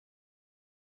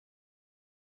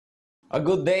A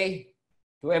good day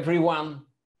to everyone.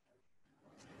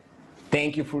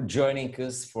 Thank you for joining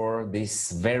us for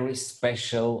this very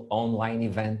special online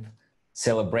event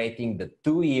celebrating the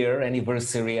 2-year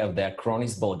anniversary of the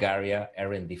Acronis Bulgaria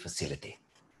R&D facility.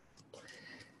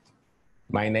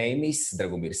 My name is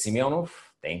Dragomir Simeonov.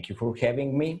 Thank you for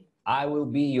having me. I will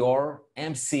be your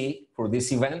MC for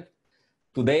this event.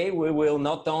 Today we will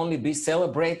not only be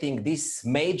celebrating this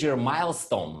major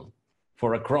milestone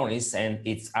for Acronis and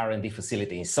its R&D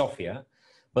facility in Sofia,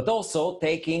 but also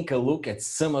taking a look at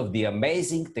some of the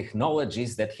amazing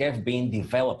technologies that have been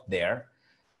developed there,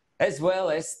 as well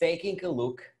as taking a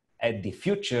look at the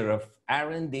future of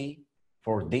R&D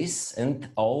for this and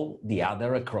all the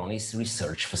other Acronis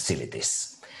research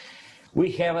facilities.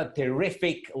 We have a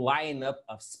terrific lineup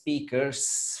of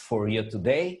speakers for you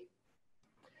today,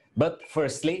 but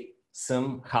firstly,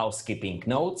 some housekeeping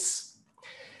notes.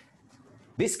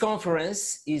 This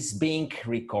conference is being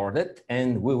recorded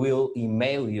and we will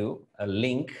email you a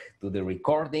link to the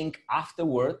recording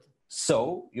afterward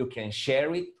so you can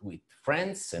share it with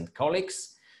friends and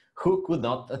colleagues who could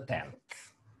not attend.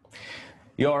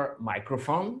 Your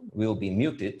microphone will be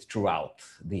muted throughout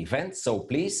the event, so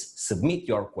please submit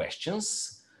your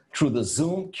questions through the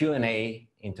Zoom Q&A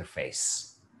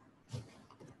interface.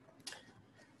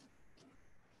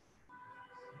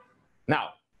 Now,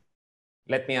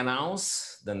 let me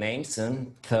announce the names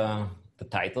and the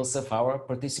titles of our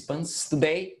participants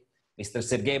today. Mr.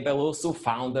 Sergei Belousov,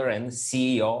 founder and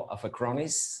CEO of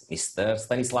Acronis. Mr.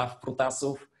 Stanislav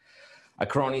Protassov,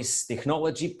 Acronis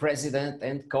Technology President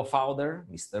and co-founder.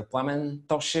 Mr. Plamen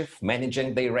Donchev,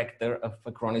 Managing Director of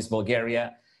Acronis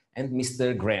Bulgaria. And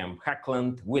Mr. Graham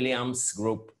Hackland, Williams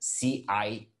Group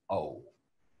CIO.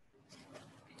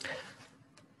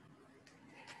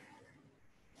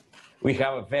 We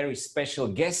have a very special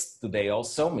guest today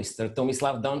also, Mr.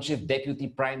 Tomislav Donchev, Deputy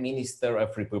Prime Minister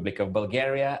of Republic of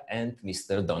Bulgaria, and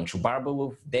Mr. Doncho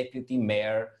Barbalov, Deputy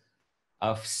Mayor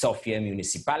of Sofia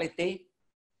Municipality.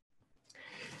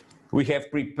 We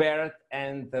have prepared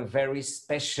a very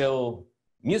special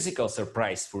musical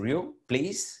surprise for you.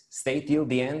 Please stay till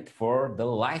the end for the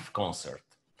live concert.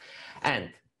 And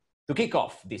to kick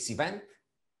off this event,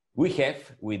 we have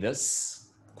with us,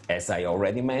 as I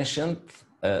already mentioned,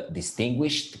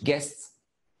 distinguished guests.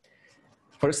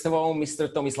 First of all, Mr.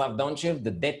 Tomislav Donchev, the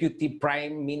Deputy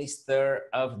Prime Minister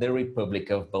of the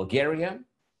Republic of Bulgaria.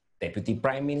 Deputy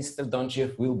Prime Minister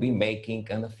Donchev will be making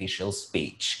an official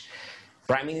speech.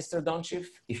 Prime Minister Donchev,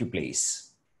 if you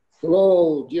please.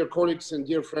 Hello, dear colleagues and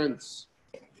dear friends.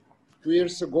 2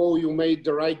 years ago, you made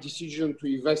the right decision to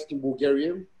invest in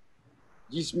Bulgaria.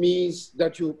 This means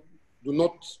that you do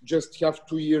not just have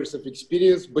 2 years of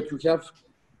experience, but you have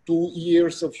 2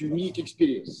 years of unique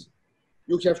experience.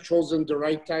 You have chosen the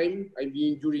right time, I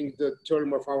mean during the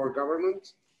term of our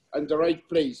government, and the right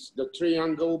place, the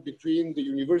triangle between the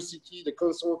university, the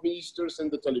Council of Ministers, and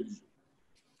the television.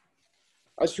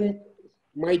 As you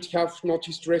might have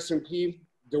noticed recently,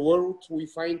 the world we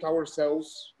find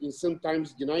ourselves in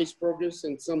sometimes denies progress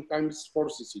and sometimes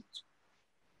forces it.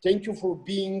 Thank you for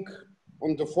being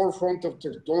on the forefront of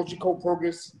technological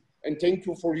progress, and thank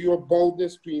you for your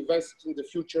boldness to invest in the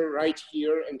future right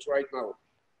here and right now.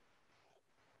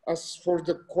 As for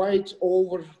the quite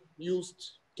overused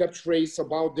catchphrase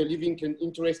about the living in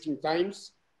interesting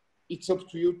times, it's up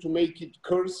to you to make it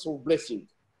curse or blessing.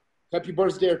 Happy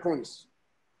birthday, Acronis.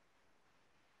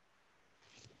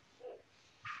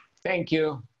 Thank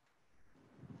you,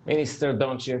 Minister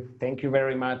Donchev. Thank you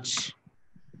very much.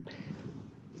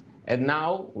 And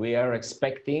now we are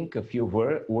expecting a few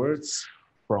words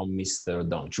from Mr.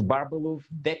 Doncho Barbalov,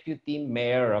 Deputy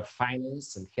Mayor of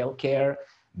Finance and Healthcare,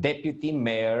 Deputy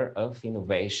Mayor of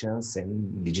Innovations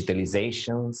and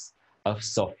Digitalizations of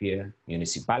Sofia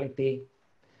Municipality.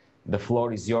 The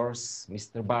floor is yours,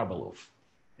 Mr. Barbalov.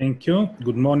 Thank you.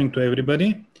 Good morning to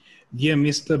everybody. Dear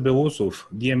Mr. Belousov,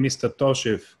 dear Mr.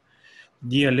 Donchev,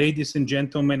 dear ladies and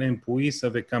gentlemen, employees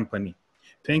of the company,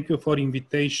 thank you for the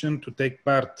invitation to take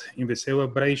part in the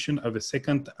celebration of the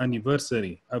 2nd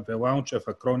anniversary of the launch of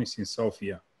Acronis in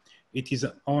Sofia. It is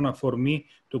an honor for me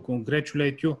to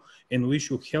congratulate you and wish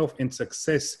you health and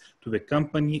success to the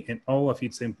company and all of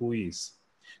its employees.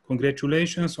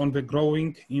 Congratulations on the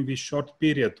growing in this short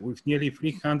period with nearly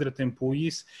 300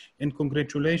 employees, and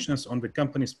congratulations on the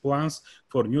company's plans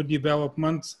for new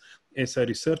developments as a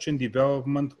research and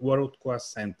development world-class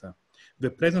center.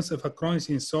 The presence of Acronis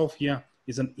in Sofia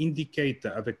is an indicator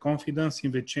of the confidence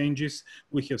in the changes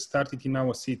we have started in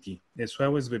our city, as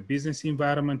well as the business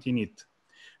environment in it.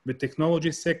 The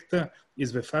technology sector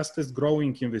is the fastest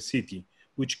growing in the city,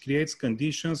 which creates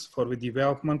conditions for the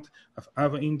development of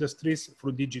other industries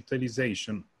through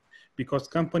digitalization. Because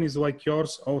companies like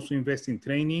yours also invest in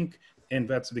training, and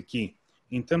that's the key.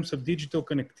 In terms of digital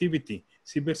connectivity,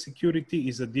 cybersecurity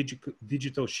is a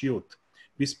digital shield.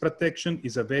 This protection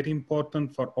is very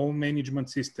important for all management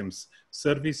systems,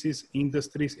 services,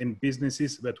 industries, and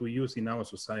businesses that we use in our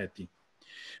society.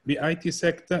 The IT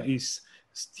sector is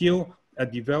still a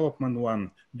development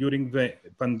one during the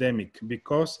pandemic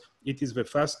because it is the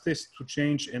fastest to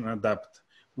change and adapt.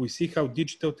 We see how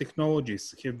digital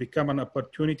technologies have become an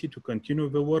opportunity to continue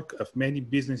the work of many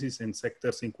businesses and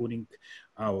sectors, including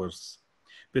ours.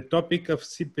 The topic of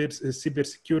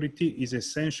cybersecurity is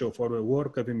essential for the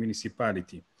work of a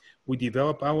municipality. We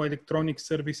develop our electronic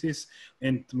services,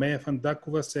 and Mayor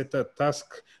Fandakova set a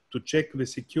task to check the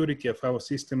security of our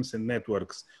systems and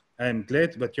networks. I am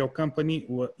glad that your company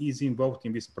is involved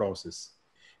in this process.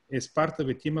 As part of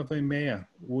the team of the Mayor,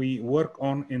 we work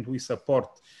on and we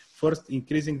support, first,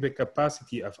 increasing the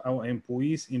capacity of our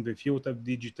employees in the field of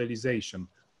digitalization.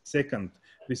 Second,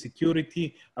 the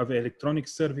security of the electronic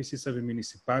services of the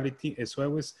municipality, as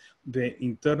well as the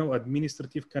internal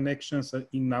administrative connections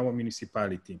in our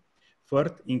municipality.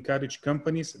 Third, encourage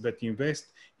companies that invest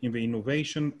in the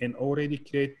innovation and already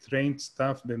create trained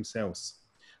staff themselves.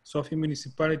 Sofia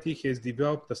municipality has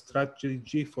developed a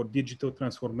strategy for digital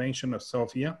transformation of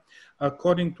Sofia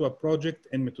according to a project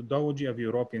and methodology of the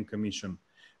European Commission.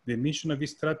 The mission of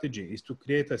this strategy is to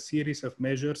create a series of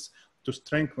measures to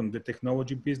strengthen the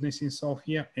technology business in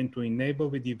Sofia and to enable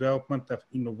the development of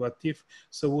innovative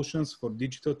solutions for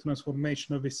digital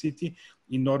transformation of the city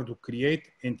in order to create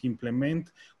and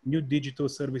implement new digital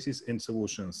services and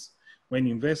solutions. When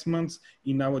investments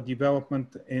in our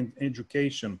development and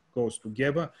education goes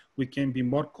together, we can be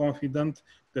more confident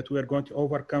that we are going to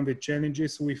overcome the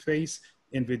challenges we face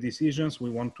and the decisions we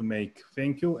want to make.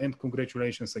 Thank you and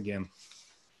congratulations again.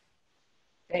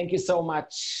 Thank you so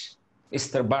much,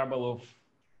 Mr. Barbalov.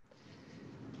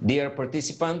 Dear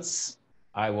participants,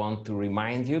 I want to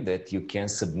remind you that you can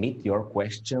submit your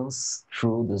questions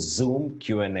through the Zoom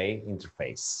Q&A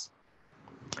interface.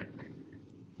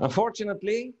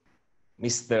 Unfortunately,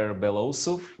 Mr.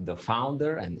 Belosov, the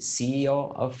founder and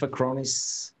CEO of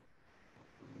Acronis,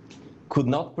 could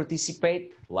not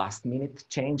participate, last-minute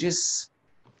changes.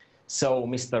 So,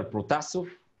 Mr. Protassov,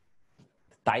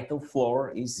 the title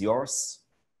floor is yours.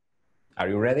 Are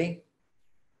you ready?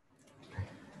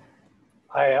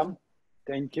 I am.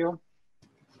 Thank you.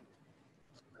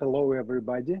 Hello,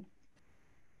 everybody.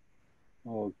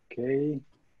 Okay.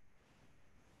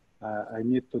 I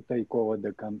need to take over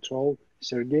the control.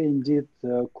 Sergey indeed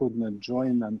could not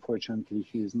join. Unfortunately,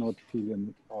 he is not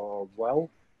feeling well.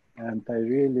 And I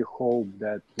really hope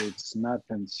that it's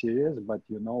nothing serious, but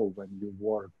you know, when you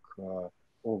work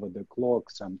over the clock,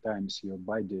 sometimes your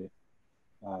body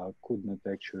could not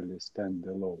actually stand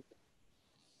the load.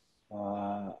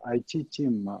 IT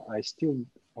team, I still,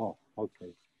 oh,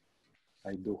 okay.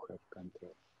 I do have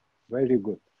control. Very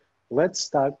good. Let's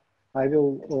start. I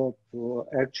will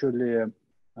actually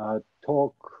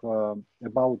talk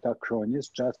about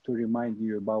Acronis, just to remind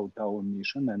you about our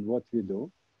mission and what we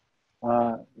do.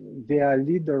 We are a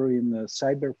leader in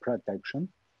cyber protection.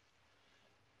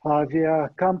 We are a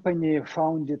company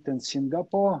founded in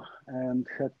Singapore and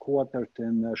headquartered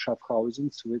in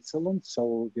Schaffhausen, Switzerland.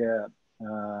 So we are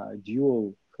a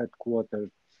dual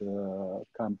headquartered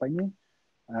company.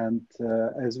 And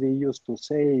as we used to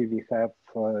say, we have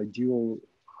dual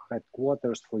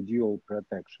headquarters for dual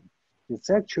protection. It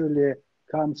actually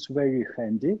comes very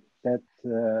handy that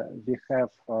we have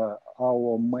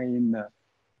our main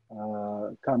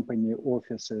company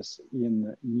offices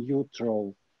in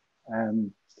neutral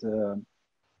and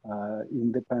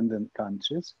independent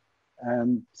countries.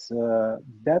 And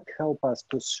that helps us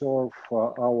to serve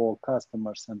our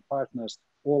customers and partners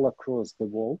all across the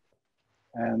world.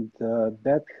 And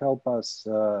that helps us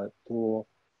to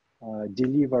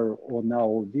deliver on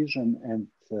our vision and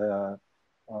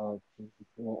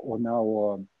on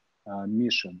our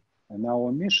mission. And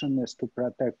our mission is to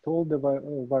protect all the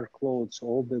workloads,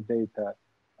 all the data,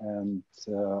 and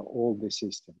all the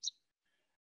systems.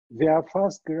 We are a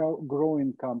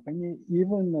fast-growing company,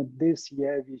 even this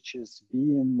year, which has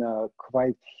been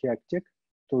quite hectic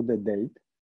to the date.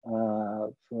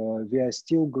 We are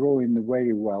still growing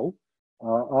very well.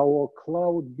 Our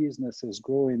cloud business is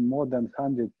growing more than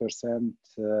 100%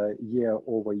 year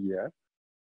over year.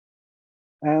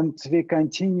 And we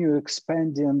continue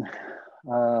expanding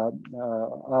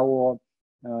our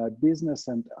business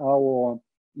and our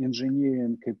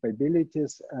engineering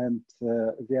capabilities, and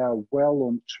we are well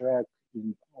on track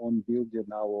on building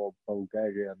our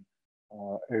Bulgarian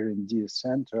R&D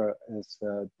Center as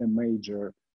the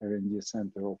major R&D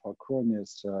center of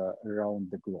Acronis around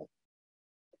the globe.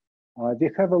 We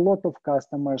have a lot of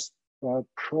customers,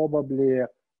 probably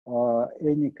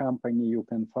any company you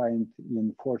can find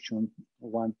in Fortune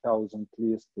 1000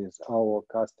 list is our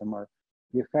customer.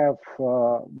 We have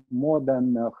more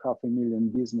than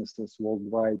 500,000 businesses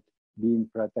worldwide being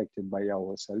protected by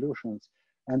our solutions.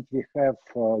 And we have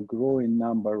a growing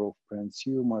number of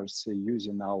consumers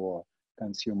using our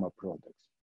consumer products.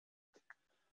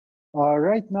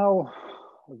 Right now,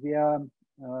 we are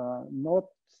not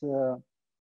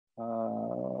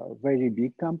very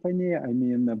big company. I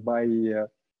mean, by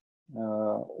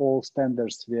all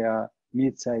standards, we are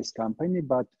mid-sized company,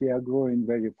 but we are growing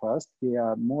very fast. We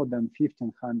are more than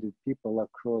 1,500 people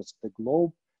across the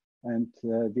globe, and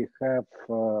we have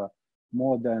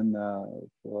more than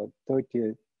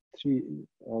 33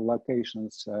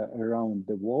 locations around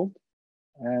the world.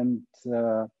 And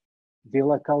we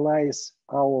localize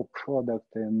our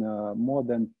product in more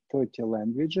than 30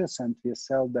 languages, and we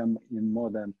sell them in more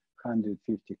than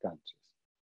 150 countries.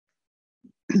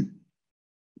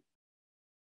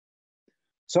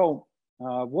 So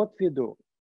what we do,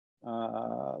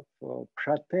 for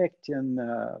protecting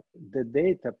the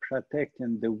data,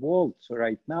 protecting the world. So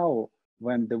right now,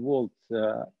 when the world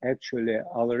actually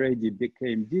already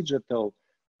became digital,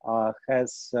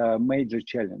 has major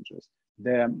challenges.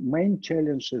 The main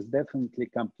challenge is definitely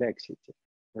complexity.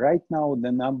 Right now,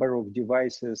 the number of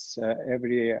devices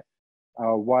every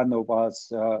one of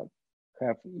us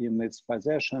have in its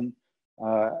possession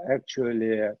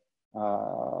actually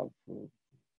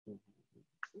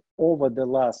over the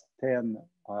last 10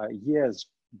 years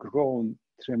grown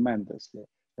tremendously.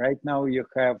 Right now you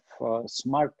have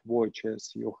smart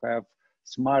watches, you have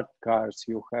smart cars,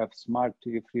 you have smart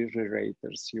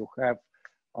refrigerators, you have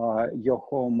your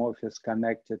home office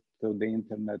connected to the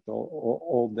internet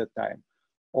all the time.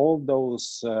 All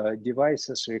those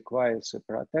devices requires a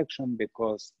protection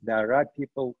because there are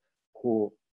people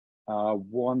who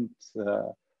want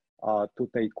to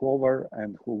take over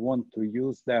and who want to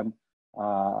use them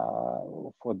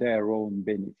for their own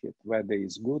benefit, whether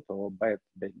it's good or bad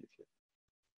benefit.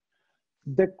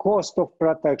 The cost of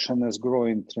protection is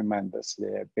growing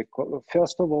tremendously. Because,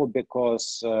 first of all,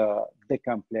 because the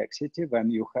complexity,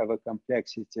 when you have a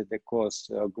complexity, the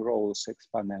cost grows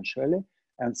exponentially.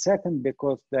 And second,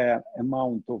 because the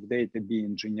amount of data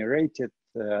being generated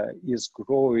is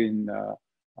growing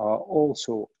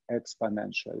also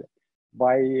exponentially.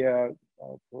 By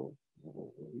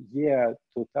year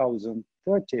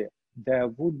 2030, there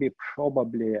would be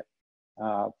probably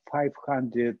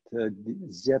 500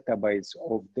 zettabytes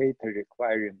of data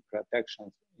requiring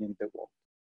protection in the world.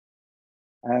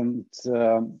 And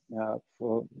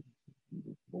for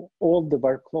all the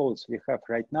workloads we have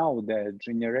right now, they're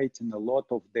generating a lot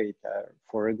of data.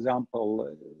 For example,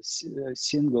 a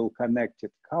single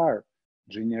connected car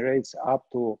generates up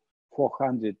to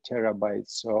 400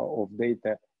 terabytes of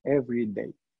data every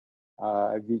day,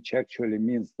 which actually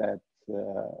means that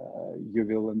you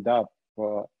will end up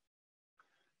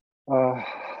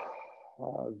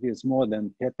with more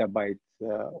than petabyte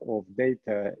of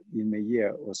data in a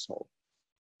year or so.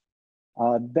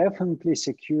 Definitely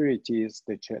security is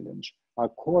the challenge.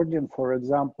 According, for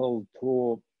example,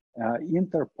 to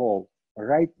Interpol,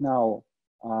 right now,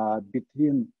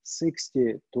 between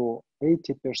 60 to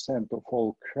 80% of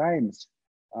all crimes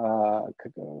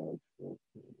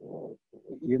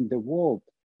in the world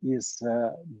is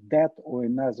that or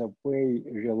another way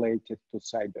related to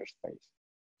cyberspace.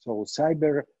 So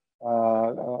cyber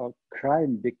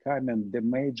crime becoming the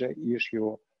major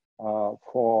issue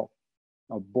for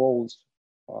both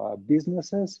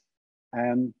businesses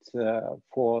and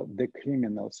for the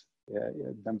criminals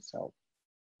themselves.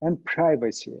 And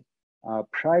privacy.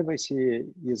 Privacy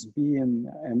is being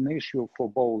an issue for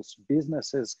both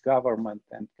businesses, government,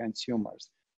 and consumers.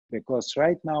 Because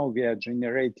right now we are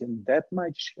generating that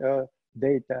much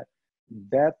data,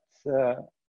 that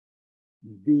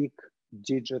big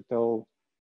digital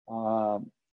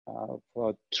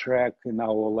track in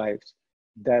our lives,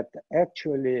 that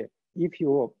actually, if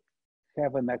you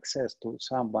have an access to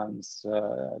someone's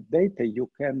data, you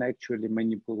can actually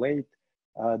manipulate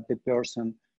the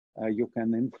person, you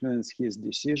can influence his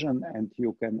decision, and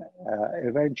you can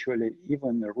eventually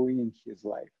even ruin his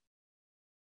life.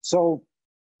 So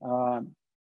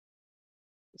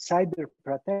cyber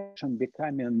protection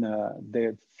becoming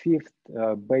the fifth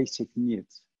basic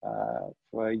needs.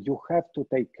 You have to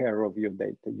take care of your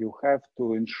data. You have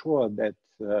to ensure that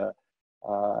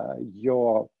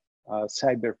your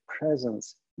cyber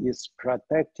presence is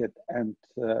protected and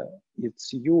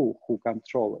it's you who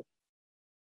control it.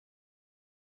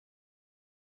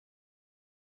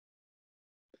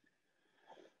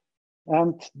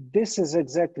 And this is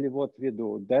exactly what we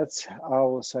do. That's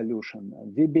our solution.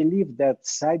 We believe that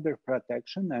cyber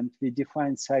protection, and we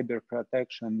define cyber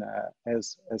protection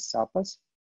as SAPAS,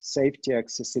 safety,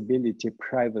 accessibility,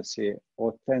 privacy,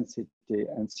 authenticity,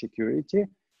 and security,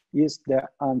 is the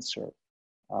answer.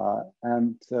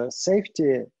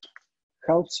 Safety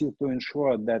helps you to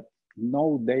ensure that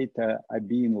no data are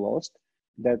being lost,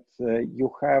 that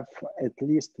you have at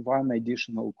least one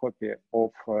additional copy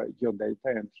of your data,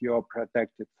 and you are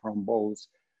protected from both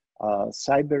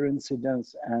cyber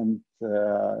incidents and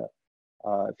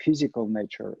physical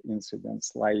nature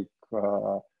incidents, like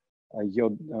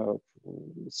your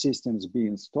systems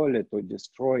being stolen or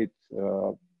destroyed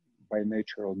by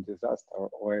natural disaster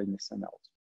or anything else.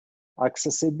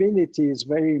 Accessibility is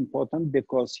very important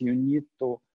because you need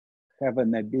to have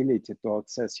an ability to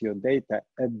access your data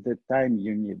at the time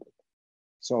you need it.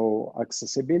 So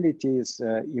accessibility is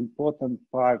an important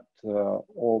part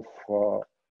of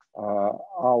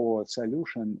our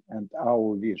solution and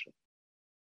our vision.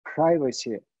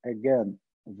 Privacy, again,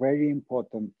 very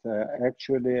important.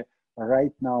 Actually,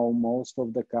 right now, most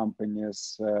of the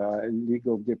companies,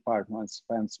 legal departments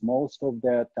spends most of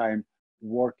their time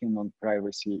working on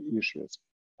privacy issues.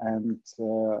 And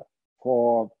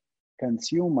for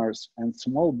consumers and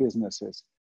small businesses,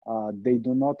 they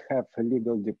do not have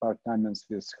legal departments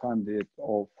with hundreds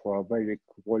of very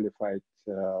qualified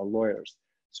lawyers.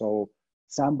 So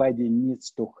somebody needs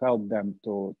to help them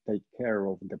to take care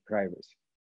of the privacy.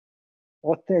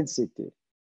 Authenticity,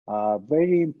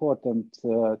 very important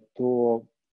to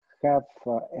have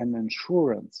an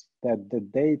assurance that the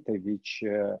data which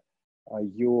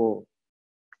you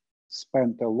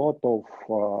spent a lot of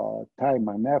time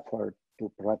and effort to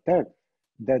protect,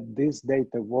 that this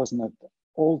data was not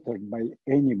altered by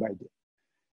anybody,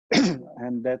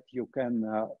 and that you can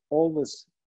always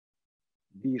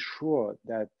be sure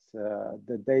that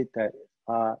the data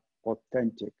are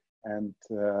authentic and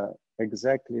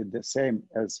exactly the same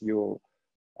as you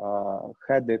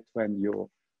had it when you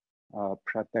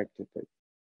protected it.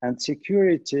 And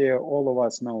security, all of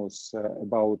us knows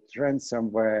about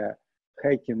ransomware,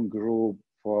 hacking group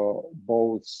for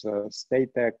both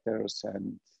state actors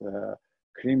and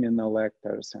criminal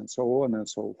actors and so on and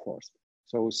so forth.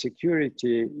 So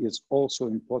security is also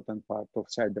an important part of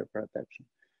cyber protection.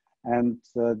 And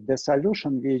the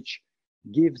solution which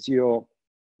gives you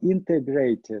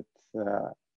integrated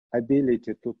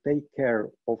ability to take care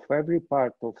of every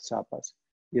part of SAPAS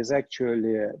is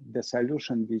actually the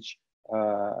solution which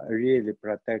really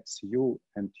protects you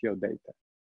and your data.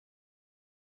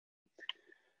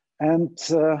 And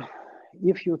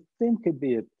if you think a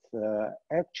bit,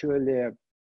 actually,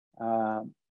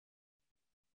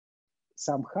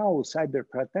 somehow cyber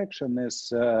protection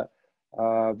is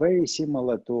very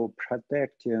similar to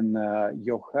protecting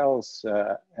your health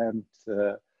and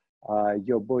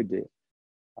your body.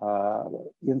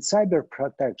 In cyber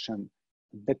protection,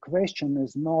 the question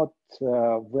is not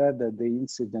whether the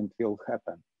incident will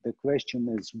happen. The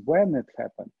question is when it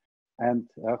happened and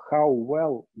how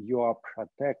well you are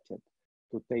protected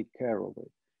to take care of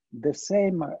it. The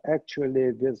same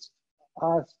actually with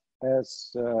us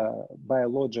as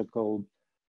biological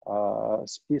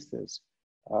species.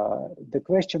 The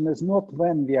question is not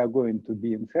when we are going to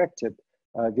be infected.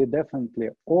 We definitely,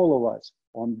 all of us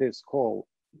on this call,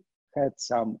 had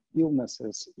some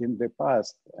illnesses in the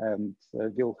past and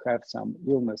will have some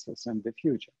illnesses in the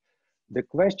future. The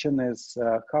question is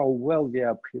how well we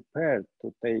are prepared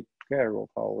to take care of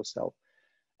ourselves.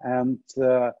 And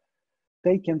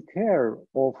taking care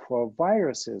of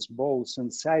viruses, both in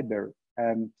cyber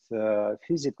and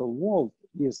physical world,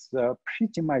 is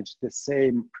pretty much the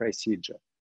same procedure.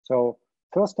 So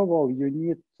first of all, you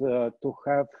need to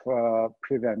have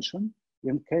prevention.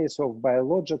 In case of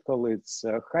biological, it's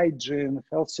hygiene,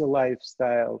 healthy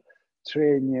lifestyle,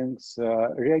 trainings,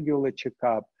 regular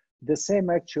checkup. The same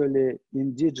actually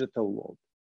in digital world.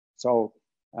 So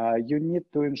you need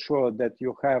to ensure that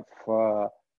you have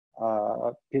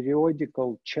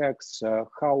periodical checks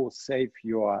how safe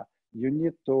you are. You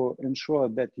need to ensure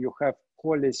that you have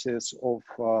policies of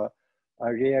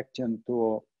reacting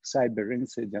to cyber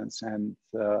incidents and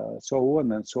so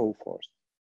on and so forth.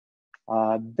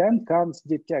 Then comes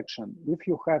detection. If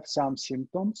you have some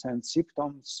symptoms, and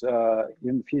symptoms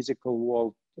in physical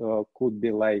world could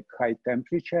be like high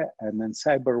temperature, and in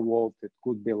cyber world it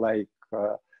could be like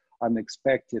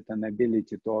unexpected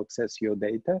inability to access your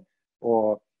data,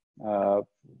 or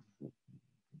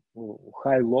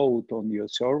high load on your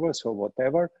servers or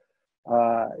whatever.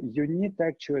 You need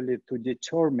actually to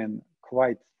determine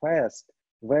quite fast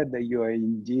whether you are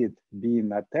indeed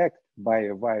being attacked by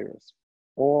a virus,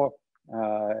 or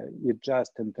it's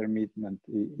just intermittent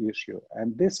issue.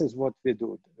 And this is what we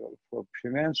do for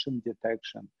prevention,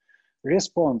 detection.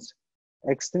 Response,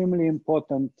 extremely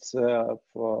important to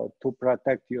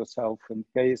protect yourself in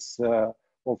case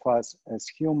of us as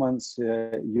humans.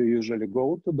 You usually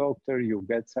go to doctor, you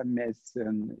get some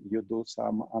medicine, you do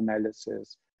some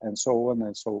analysis, and so on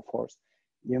and so forth.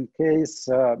 In case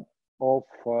of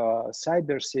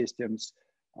cyber systems,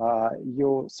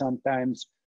 you sometimes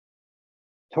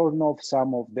turn off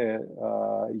some of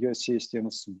your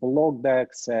systems, block the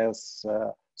access,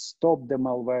 stop the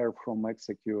malware from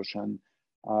execution,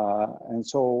 and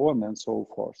so on and so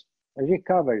forth.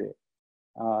 Recovery,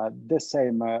 the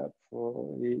same.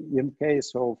 In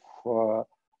case of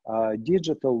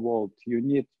digital world, you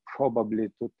need probably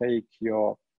to take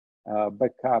your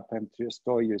backup and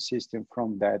restore your system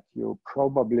from that. You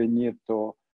probably need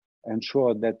to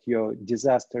ensure that your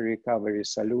disaster recovery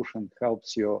solution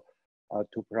helps you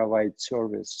to provide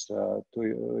service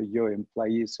to your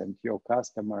employees and your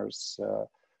customers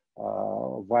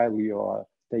while you are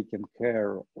taking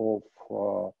care of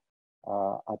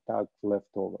attack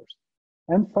leftovers.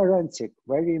 And forensic,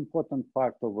 very important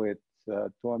part of it,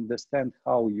 to understand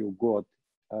how you got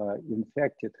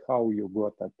infected, how you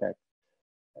got attacked.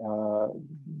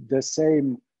 The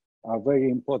same very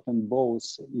important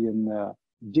both in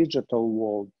digital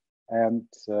world and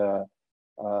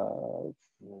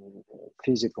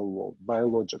physical world,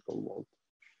 biological world.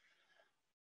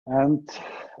 And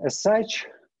as such,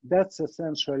 that's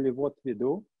essentially what we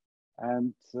do.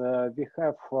 And we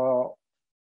have,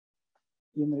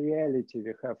 in reality,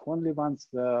 we have only one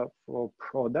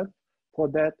product for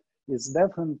that. It's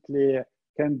definitely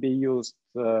can be used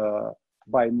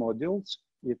by modules.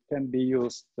 It can be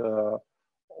used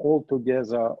all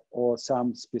together or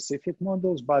some specific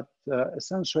modules, but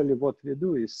essentially what we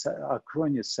do is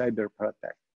Acronis Cyber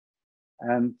Protect.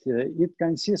 And it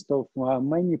consists of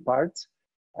many parts,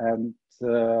 and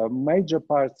major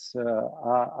parts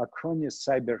are Acronis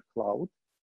Cyber Cloud,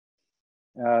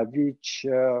 which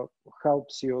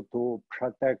helps you to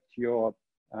protect your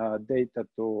data,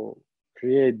 to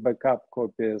create backup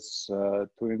copies,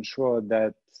 to ensure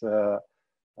that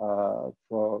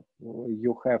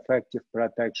you have active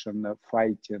protection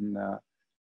fighting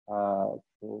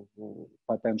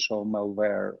potential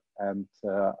malware and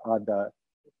other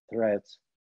threats.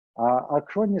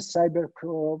 Acronis Cyber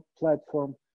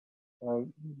Platform,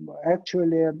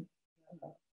 actually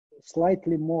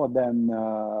slightly more than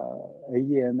a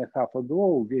year and a half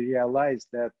ago, we realized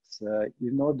that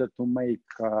in order to make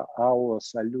our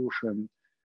solution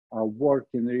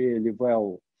working really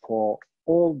well for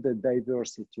all the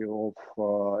diversity of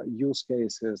use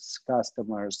cases,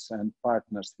 customers, and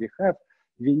partners we have,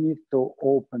 we need to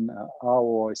open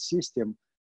our system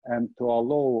and to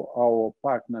allow our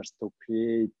partners to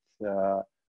create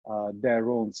their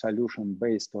own solution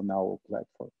based on our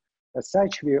platform. As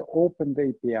such, we opened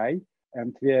the API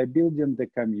and we are building the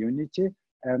community,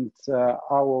 and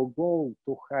our goal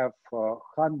to have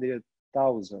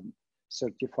 100,000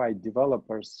 certified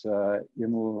developers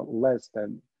in less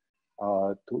than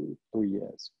 2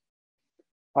 years.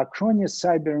 Acronis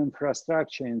Cyber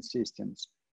Infrastructure and Systems,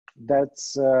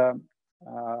 that's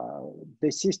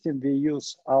the system we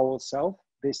use ourselves.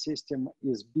 The system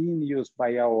is being used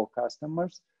by our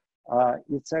customers.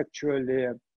 It's actually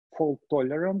fault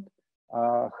tolerant,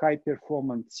 high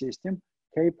performance system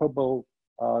capable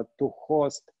to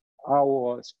host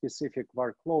our specific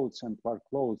workloads and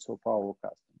workloads of our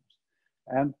customers.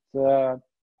 And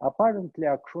apparently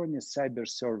Acronis Cyber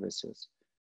Services,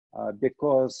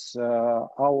 because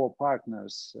our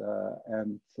partners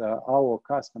and our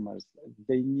customers,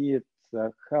 they need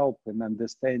help in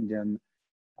understanding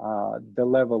the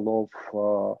level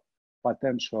of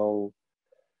potential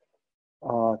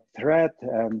threat,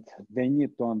 and they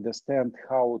need to understand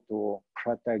how to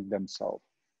protect themselves.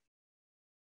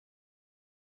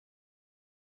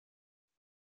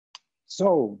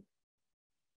 So,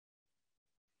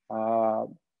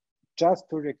 just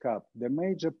to recap, the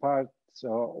major parts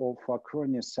of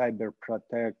Acronis Cyber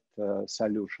Protect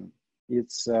solution,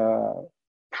 it's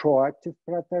proactive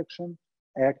protection,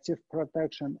 active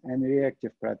protection, and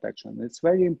reactive protection. It's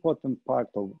very important part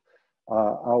of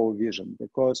our vision,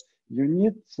 because you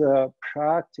need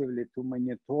proactively to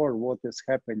monitor what is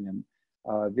happening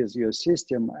with your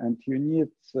system, and you need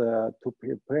to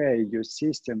prepare your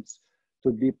systems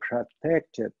to be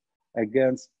protected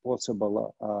against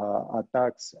possible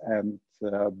attacks and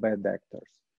bad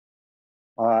actors.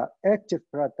 Active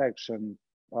protection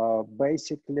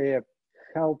basically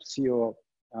helps you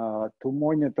to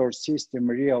monitor system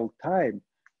real time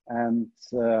and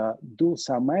do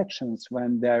some actions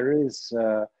when there is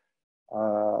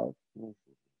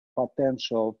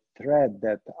potential threat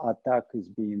that attack is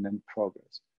being in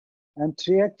progress. And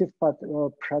reactive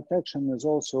protection is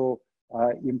also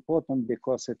important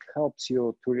because it helps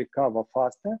you to recover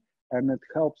faster, and it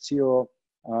helps you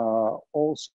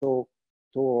also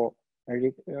to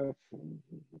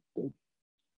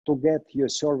get your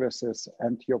services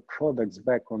and your products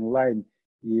back online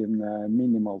in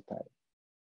minimal time.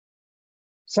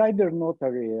 Cyber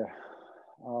notary,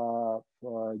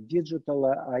 digital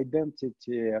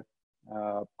identity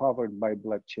powered by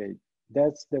blockchain.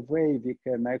 That's the way we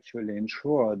can actually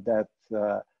ensure that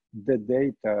the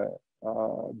data,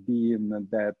 being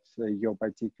that your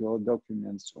particular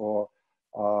documents or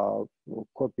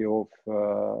copy of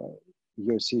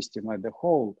your system as a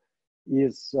whole,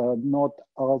 is not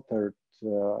altered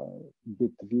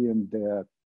between the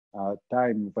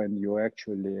time when you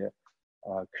actually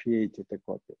created a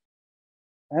copy.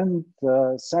 And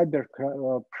cyber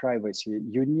privacy,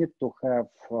 you need to have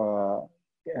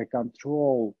a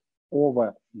control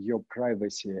over your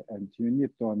privacy, and you need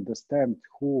to understand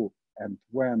who and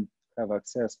when have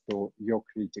access to your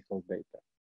critical data.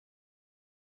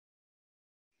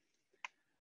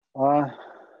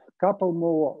 Couple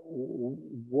more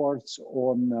words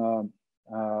on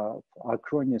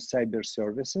Acronis Cyber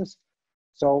Services.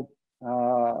 So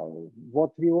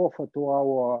what we offer to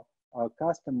our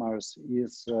customers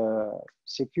is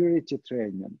security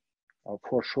training,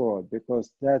 for sure,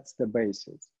 because that's the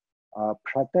basis.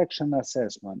 Protection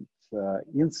assessment,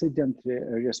 incident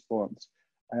response,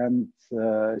 and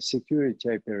security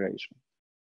operation.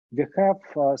 We have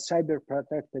cyber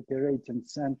protect operating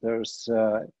centers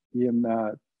in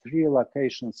 3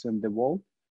 locations in the world,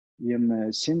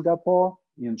 in Singapore,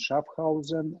 in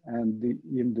Schaffhausen, and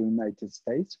in the United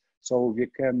States. So we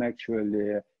can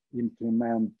actually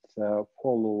implement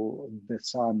follow the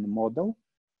sun model.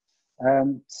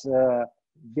 And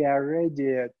we are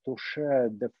ready to share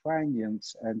the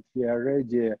findings, and we are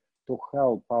ready to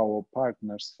help our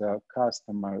partners,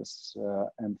 customers,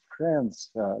 and friends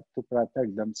to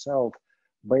protect themselves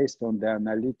based on the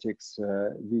analytics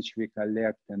which we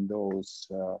collect in those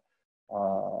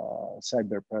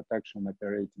cyber protection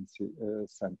operating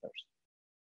centers.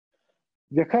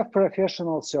 We have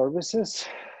professional services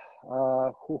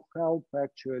who help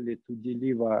actually to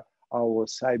deliver our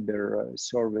cyber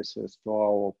services to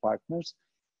our partners.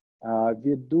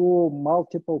 We do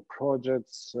multiple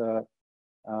projects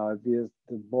with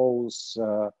both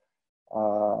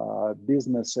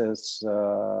businesses,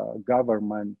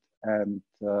 government, and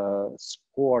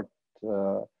sport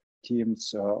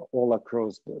teams all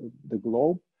across the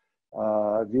globe.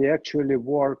 We actually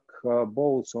work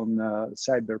both on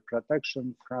cyber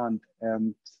protection front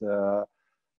and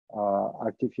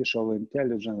artificial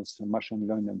intelligence and machine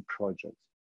learning projects.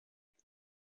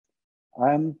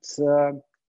 And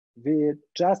we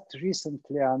just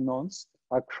recently announced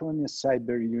Acronis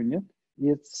Cyber Unit.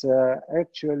 It's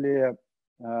actually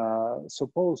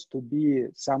supposed to be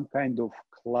some kind of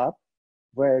club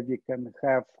where we can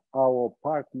have our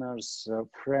partners,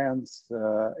 friends,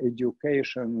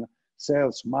 education,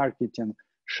 sales, marketing,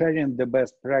 sharing the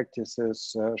best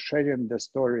practices, sharing the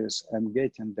stories, and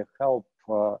getting the help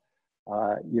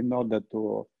in order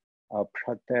to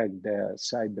protect the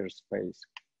cyberspace.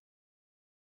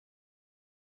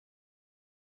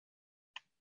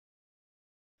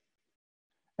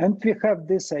 And we have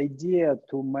this idea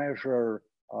to measure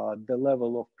the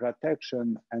level of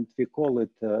protection, and we call it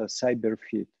cyber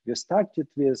fit. We started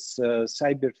with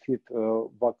cyber fit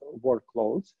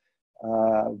workloads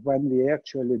when we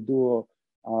actually do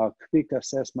a quick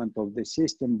assessment of the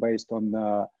system based on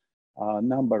a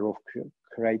number of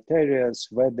criteria,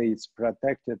 whether it's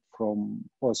protected from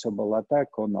possible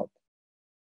attack or not.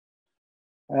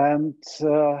 And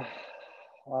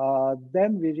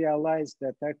then we realized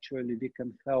that actually we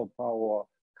can help our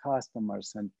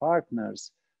customers and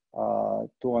partners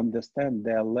to understand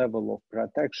their level of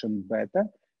protection better.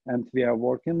 And we are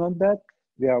working on that.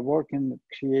 We are working,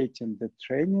 creating the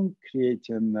training,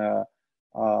 creating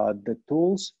the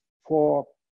tools for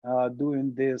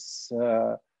doing this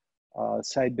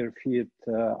cyber fit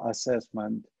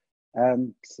assessment,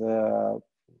 and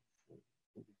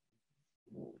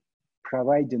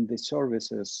providing the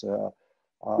services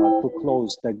to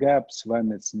close the gaps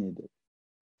when it's needed.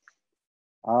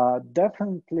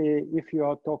 Definitely, if you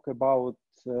are talking about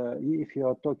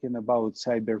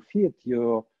cyber fit,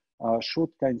 you should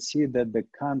consider the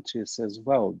countries as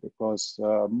well, because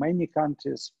many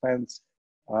countries spend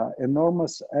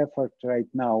enormous effort right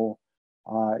now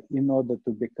in order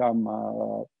to become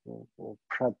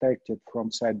protected from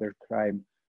cybercrime.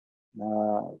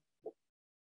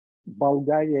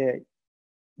 Bulgaria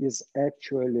is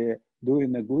actually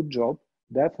doing a good job.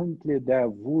 Definitely there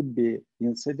would be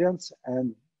incidents,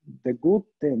 and the good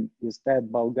thing is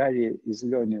that Bulgaria is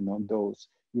learning on those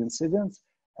incidents,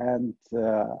 and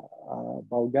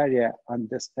Bulgaria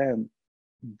understands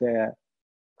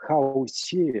how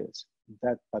serious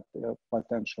that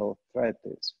potential threat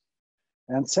is.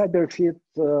 And CyberFit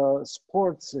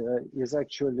Sports is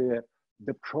actually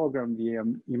the program we are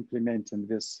implementing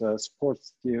with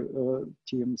sports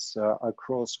teams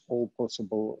across all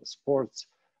possible sports,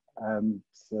 and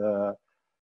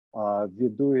we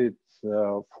do it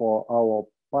for our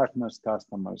partners,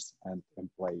 customers, and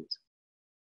employees.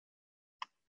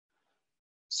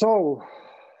 So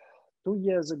 2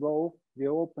 years ago, we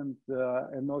opened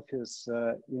an office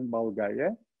in Bulgaria,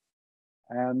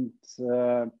 and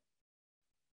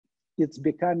it's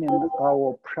becoming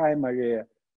our primary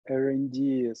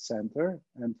R&D center.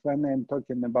 And when I'm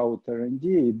talking about R&D,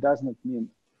 it does not mean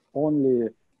only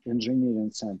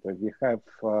engineering center. We have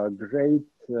a great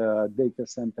data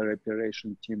center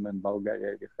operation team in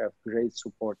Bulgaria. We have great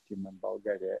support team in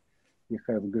Bulgaria. We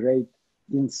have great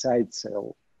inside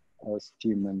sales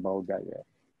team in Bulgaria.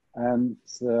 And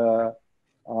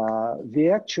we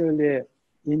actually,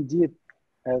 indeed,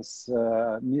 as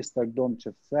Mr.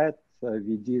 Donchev said,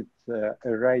 we did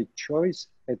a right choice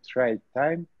at right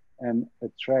time and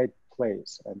at right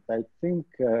place. And I think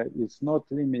it's not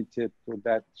limited to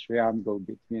that triangle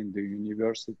between the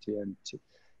university and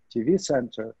TV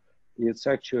center. It's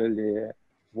actually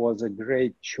was a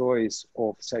great choice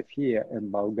of Sofia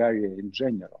and Bulgaria in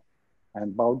general.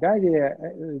 And Bulgaria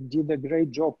did a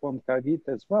great job on COVID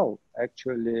as well.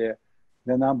 Actually,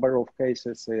 the number of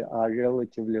cases are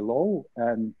relatively low,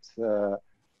 and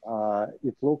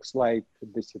it looks like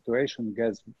the situation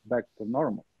gets back to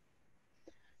normal.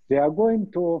 We are going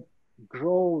to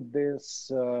grow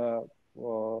this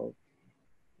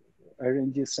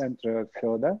R&D center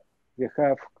further. We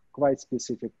have quite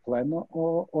specific plan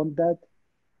on that.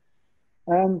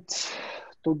 And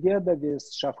together with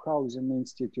Schaffhausen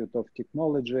Institute of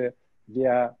Technology, we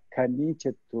are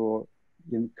committed to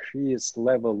increase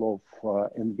level of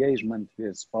engagement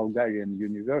with Bulgarian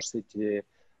university,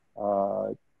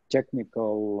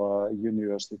 technical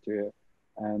university,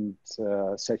 and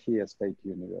Sofia State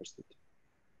University.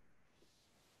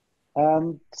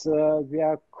 And we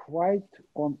are quite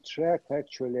on track.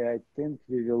 Actually, I think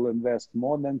we will invest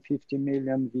more than 50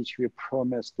 million, which we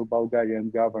promised to Bulgarian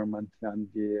government when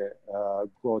we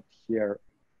got here.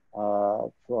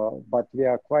 But we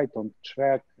are quite on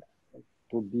track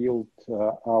to build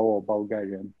our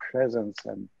Bulgarian presence.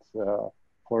 And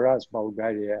for us,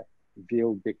 Bulgaria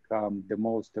will become the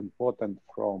most important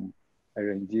from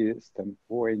R&D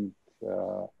standpoint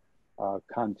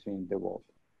country in the world.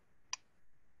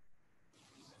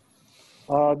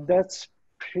 That's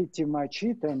pretty much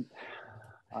it. And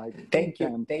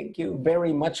thank you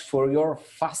very much for your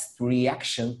fast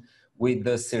reaction with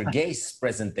the Sergei's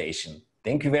presentation.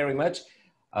 Thank you very much.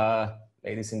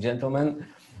 Ladies and gentlemen,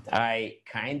 I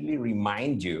kindly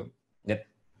remind you that,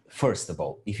 first of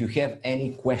all, if you have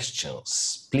any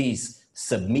questions, please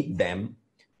submit them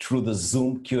through the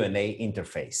Zoom Q&A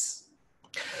interface.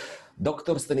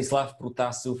 Dr. Stanislav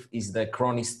Protassov is the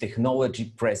Acronis Technology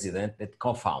President and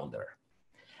co-founder.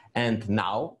 And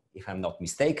now, if I'm not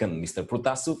mistaken, Mr.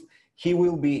 Protassov, he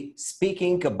will be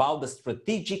speaking about the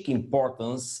strategic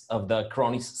importance of the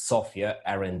Acronis Sofia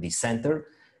R&D Center,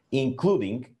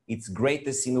 including its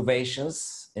greatest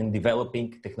innovations in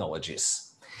developing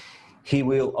technologies. He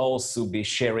will also be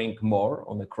sharing more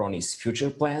on Acronis' future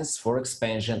plans for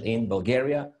expansion in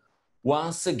Bulgaria.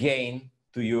 Once again,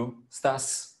 to you,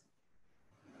 Stas.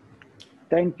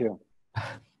 Thank you.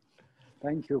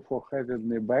 Thank you for having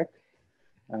me back.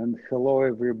 And hello,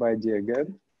 everybody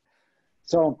again.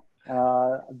 So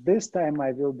this time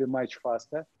I will be much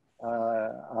faster.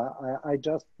 I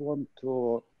just want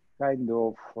to kind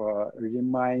of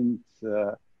remind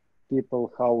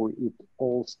people how it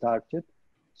all started.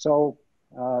 So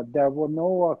there were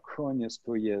no Acronis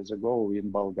 2 years ago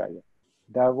in Bulgaria.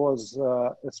 There was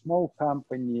a small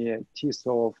company,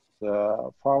 Tsoft,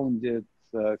 founded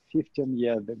 15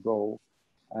 years ago,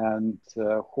 and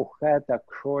who had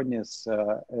Acronis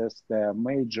as their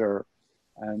major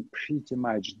and pretty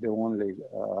much the only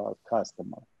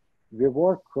customer. We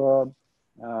work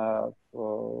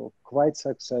quite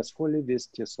successfully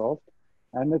with Tsoft,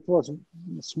 and it was a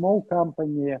small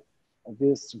company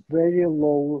with very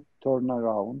low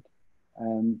turnaround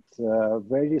and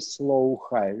very slow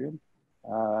hiring.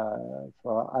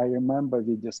 I remember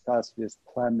we discussed with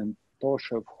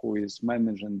Donchev, who is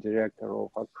managing director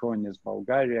of Acronis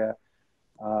Bulgaria,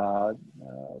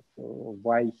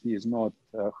 why he is not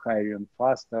hiring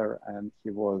faster, and he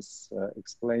was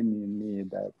explaining me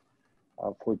that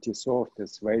for Tsoft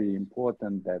it's very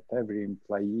important that every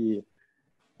employee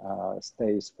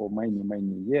stays for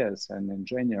many years, and in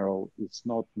general it's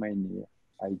not many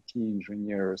IT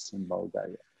engineers in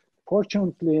Bulgaria.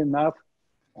 Fortunately enough,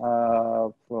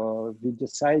 we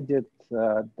decided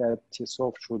that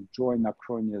Tsoft should join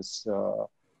Acronis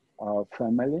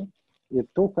family. It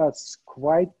took us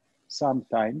quite some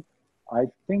time. I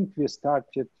think we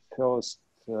started first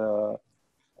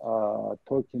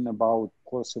talking about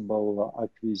possible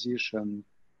acquisition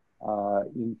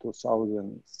in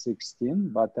 2016,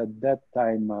 but at that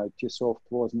time Tsoft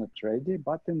was not ready.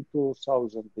 But in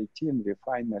 2018, we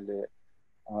finally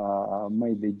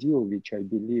made a deal, which I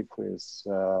believe is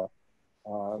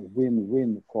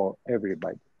win-win for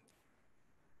everybody.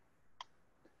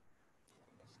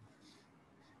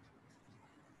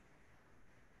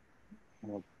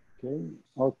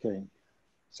 Okay.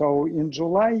 So in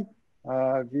July,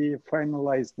 we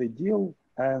finalized the deal,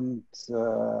 and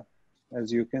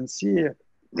as you can see,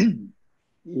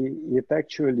 it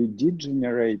actually did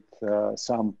generate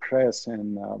some press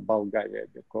in Bulgaria,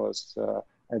 because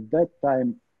at that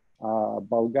time,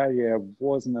 Bulgaria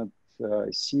was not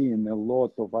seeing a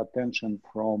lot of attention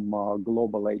from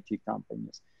global IT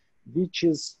companies, which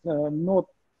is not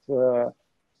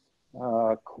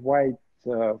quite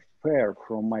fair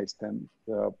from my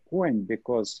standpoint,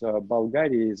 because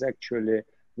Bulgaria is actually a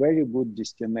very good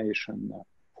destination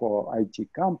for IT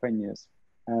companies.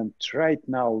 And right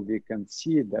now we can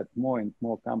see that more and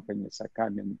more companies are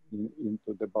coming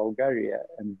into the Bulgaria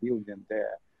and building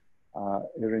their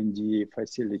R&D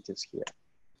facilities here.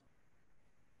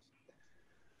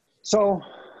 So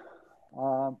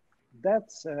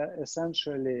that's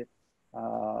essentially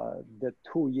the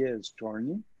 2 years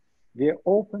journey. We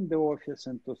opened the office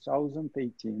in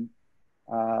 2018,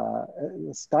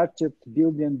 started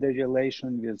building the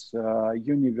relation with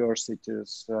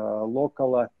universities,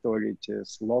 local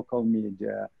authorities, local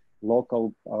media,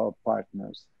 local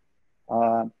partners.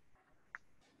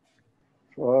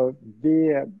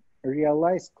 We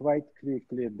realized quite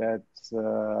quickly that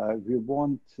we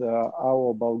want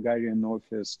our Bulgarian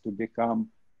office to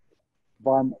become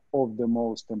one of the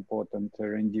most important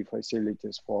R&D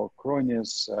facilities for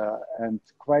Acronis, and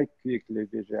quite quickly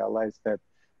we realized that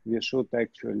we should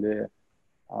actually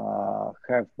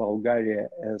have Bulgaria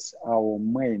as our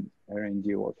main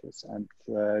R&D office, and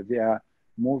we are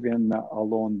moving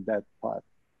along that path.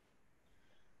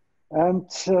 And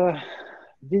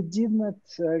we did not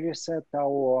reset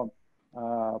our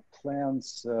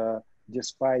plans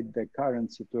despite the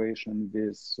current situation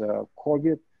with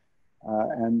COVID.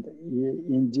 And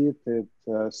indeed, it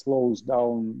slows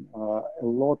down a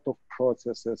lot of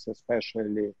processes,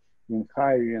 especially in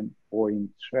hiring or in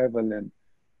traveling.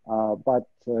 But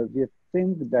we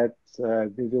think that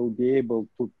we will be able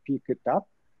to pick it up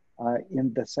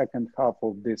in the second half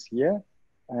of this year.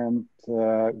 And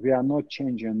we are not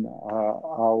changing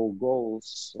our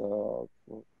goals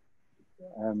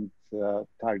and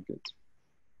targets.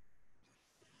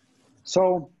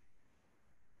 So,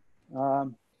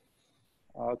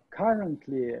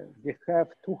 currently, we have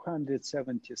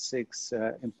 276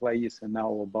 employees in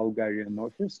our Bulgarian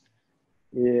office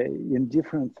in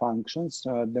different functions.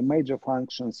 The major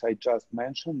functions I just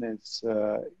mentioned is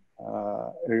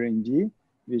R&D,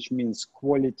 which means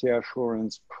quality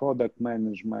assurance, product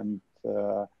management,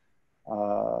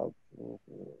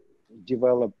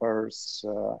 developers,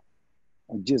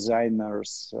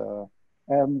 designers,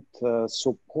 and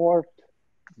support,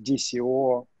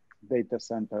 DCO, data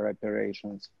center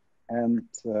operations, and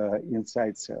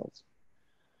inside sales.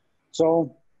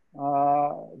 So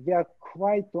we are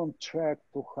quite on track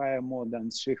to hire more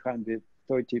than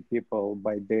 330 people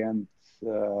by the end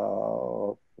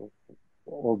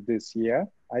of this year,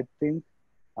 I think,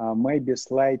 maybe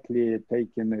slightly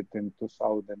taking it in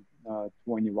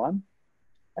 2021.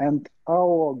 And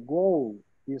our goal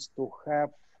is to have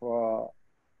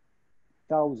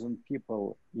 1,000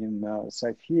 people in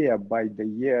Sofia by the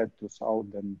year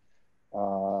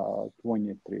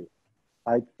 2023.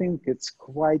 I think it's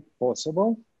quite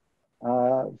possible.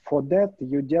 For that,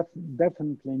 you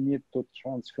definitely need to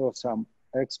transfer some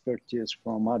expertise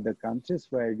from other countries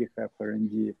where we have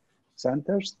R&D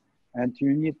centers, and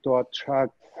you need to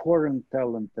attract foreign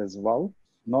talent as well,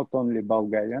 not only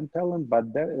Bulgarian talent, but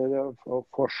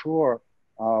for sure,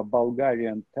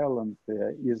 Bulgarian talent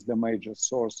is the major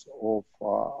source of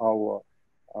our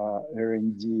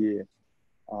R&D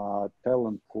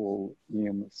talent pool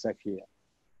in Sofia.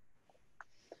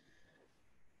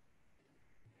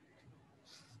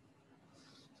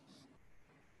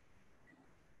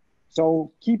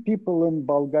 So key people in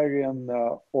Bulgarian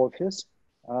office,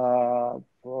 for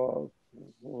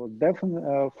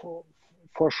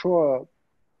sure,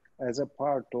 as a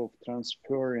part of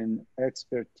transferring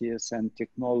expertise and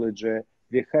technology,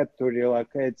 we had to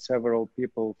relocate several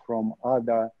people from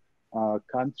other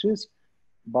countries.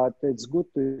 But it's good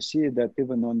to see that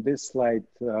even on this slide,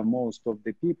 most of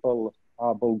the people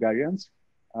are Bulgarians.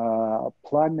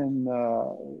 Plamen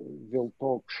will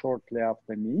talk shortly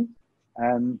after me.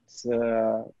 And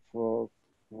for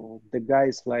the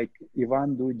guys like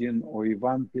Ivan Dudin or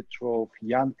Ivan Petrov,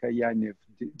 Yanka Yanev,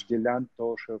 Dilan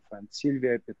Toshev, and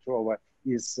Sylvia Petrova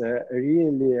is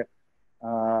really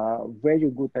very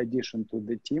good addition to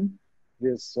the team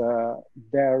with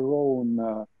their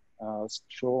own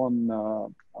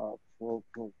strong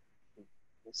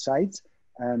sites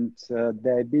and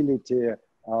the ability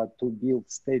to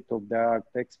build state-of-the-art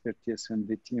expertise in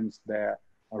the teams they are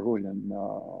ruling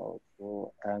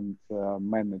and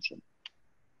managing.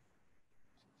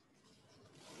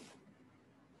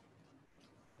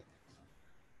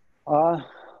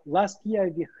 Last year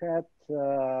we had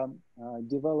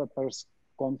developers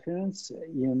conference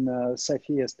in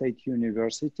Sofia State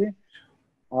University.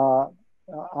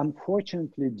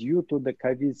 Unfortunately, due to the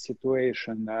COVID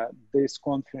situation, this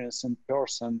conference in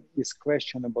person is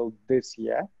questionable this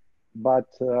year, but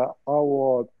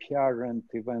our PR and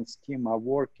events team are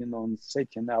working on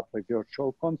setting up a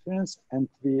virtual conference, and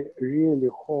we really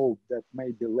hope that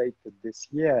maybe later this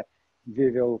year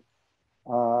we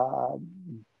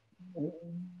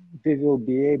will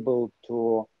be able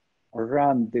to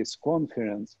run this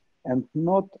conference, and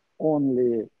not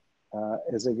only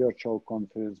as a virtual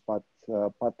conference, but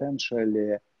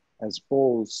potentially as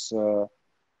both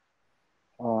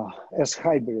as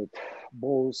hybrid,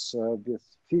 both with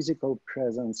physical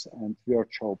presence and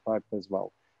virtual part as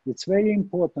well. It's very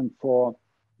important for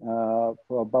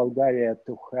Bulgaria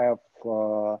to have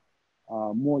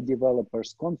more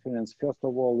developers conference. First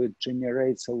of all, it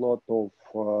generates a lot of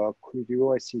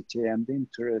curiosity and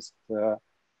interest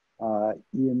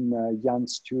in young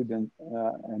students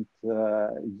and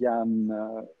young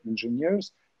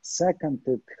engineers. Second,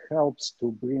 it helps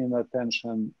to bring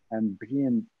attention and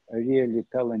bring really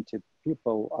talented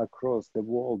people across the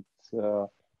world to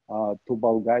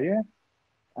Bulgaria.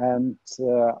 And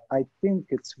I think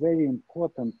it's very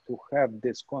important to have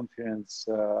this conference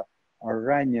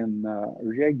running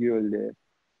regularly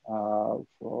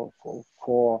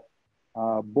for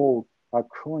both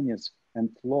Acronis and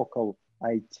local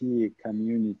IT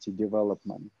community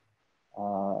development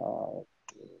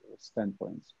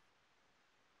standpoints.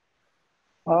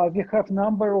 We have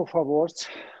number of awards,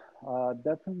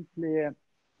 definitely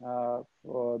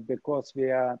because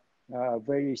we are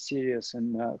very serious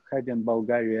in having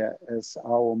Bulgaria as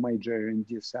our major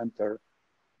R&D center.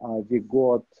 We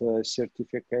got a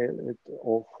certificate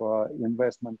of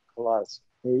investment class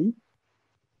A.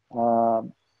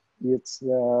 It's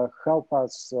help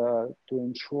us to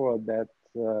ensure that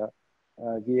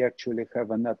we actually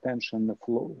have an attention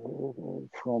flow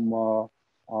from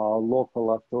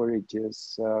local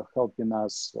authorities helping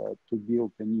us to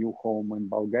build a new home in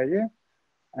Bulgaria.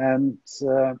 And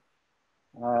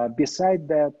beside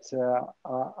that,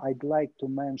 I'd like to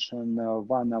mention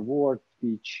one award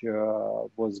which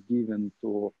was given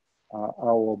to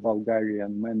our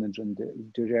Bulgarian managing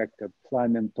director,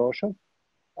 Donchev,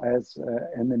 as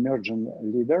an emerging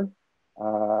leader.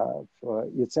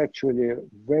 It's actually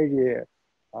very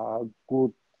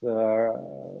good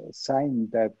sign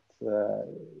that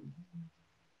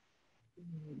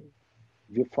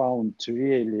we found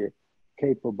really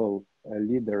capable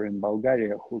leader in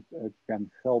Bulgaria who can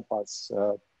help us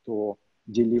to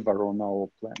deliver on our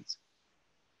plans.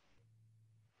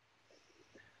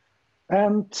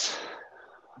 And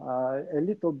a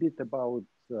little bit about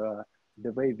the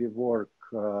way we work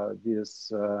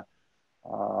with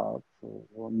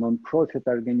non-profit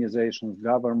organizations,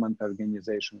 government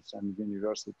organizations, and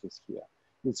universities here.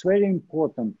 It's very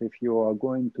important if you are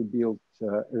going to build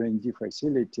R&D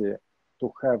facility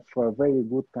to have very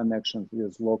good connections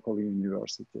with local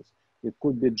universities. It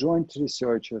could be joint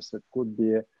researchers, it could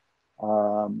be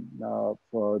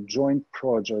for joint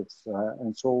projects,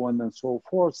 and so on and so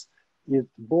forth. It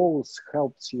both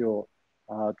helps you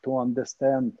to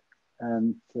understand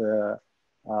and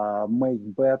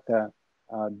make better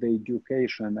the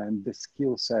education and the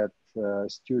skill set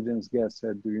students get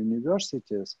at the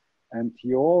universities. And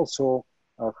you also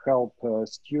help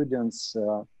students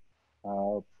to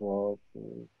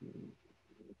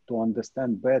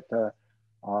understand better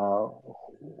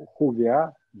who we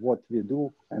are, what we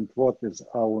do, and what is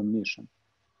our mission.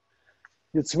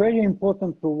 It's very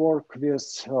important to work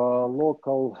with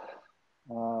local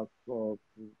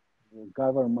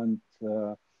government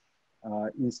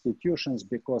institutions,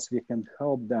 because we can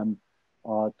help them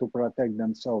to protect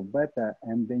themselves better,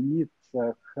 and they need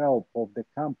help of the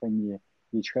company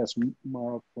which has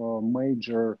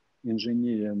major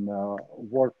engineering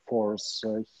workforce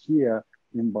here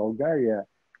in Bulgaria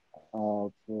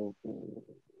to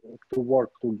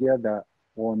work together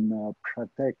on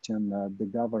protecting the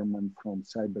government from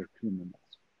cyber criminals.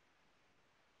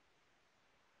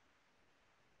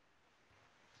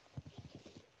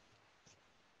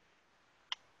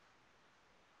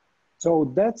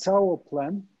 So that's our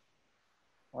plan.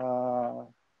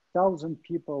 1,000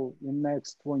 people in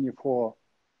next 24,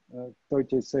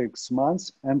 36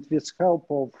 months. And with help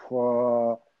of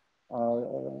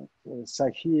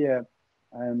Sofia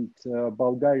and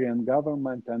Bulgarian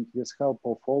government, and with help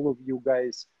of all of you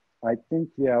guys, I think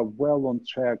we are well on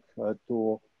track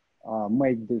to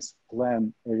make this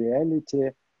plan a reality.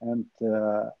 And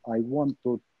I want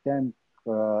to thank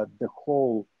the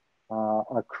whole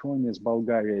Acronis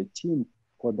Bulgaria team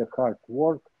for the hard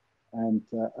work, and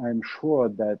I'm sure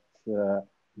that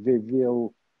we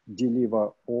will deliver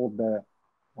all the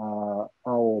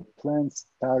our plans,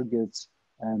 targets,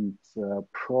 and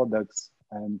products,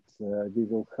 and we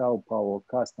will help our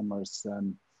customers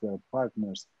and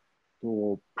partners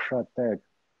to protect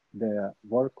their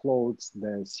workloads,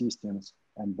 their systems,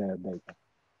 and their data.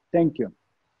 Thank you.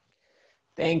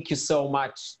 Thank you so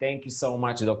much. Thank you so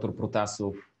much, Dr.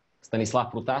 Protassov.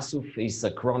 Stanislav Protassov is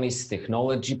Acronis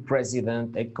Technology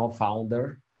President and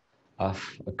co-founder of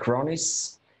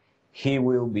Acronis. He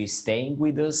will be staying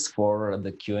with us for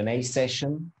the Q&A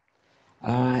session.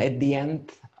 At the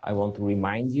end, I want to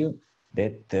remind you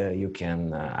that you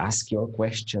can ask your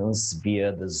questions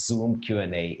via the Zoom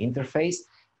Q&A interface.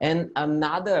 And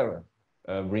another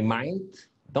remind,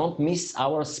 don't miss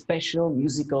our special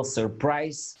musical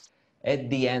surprise at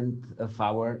the end of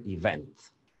our event.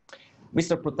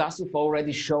 Mr. Protassov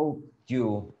already showed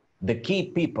you the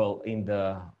key people in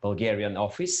the Bulgarian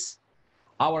office.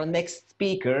 Our next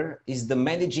speaker is the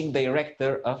Managing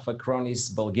Director of Acronis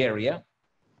Bulgaria,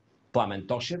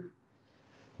 Donchev.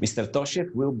 Mr.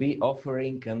 Donchev will be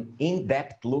offering an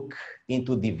in-depth look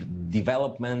into the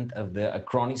development of the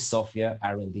Acronis Sofia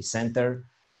R&D Center.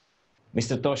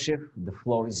 Mr. Donchev, the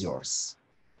floor is yours.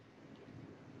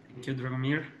 Thank you,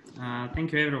 Dragomir.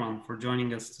 Thank you everyone for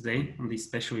joining us today on this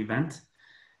special event.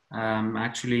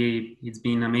 Actually, it's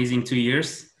been amazing 2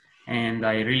 years, and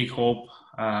I really hope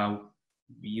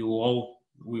you all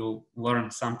will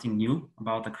learn something new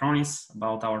about Acronis,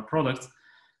 about our products,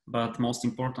 but most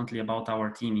importantly about our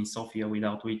team in Sofia,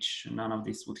 without which none of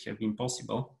this would have been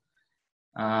possible.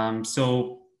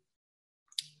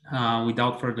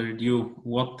 Without further ado,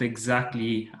 what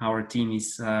exactly our team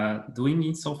is doing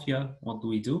in Sofia, what do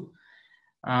we do?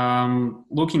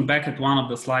 Looking back at one of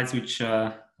the slides which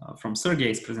from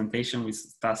Sergey's presentation, which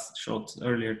Stas showed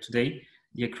earlier today,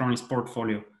 the Acronis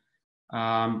portfolio.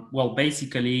 Well,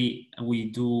 basically, we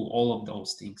do all of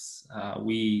those things.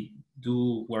 We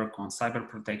do work on cyber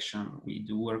protection. We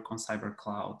do work on cyber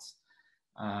clouds,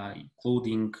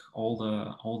 including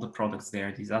all the products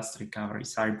there: disaster recovery,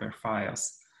 cyber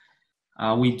files.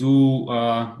 We do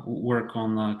work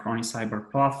on Acronis cyber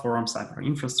platform, cyber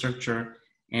infrastructure,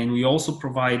 and we also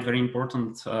provide very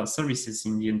important services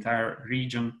in the entire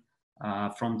region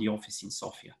from the office in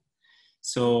Sofia.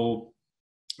 So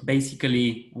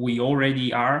basically, we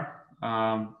already are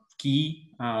key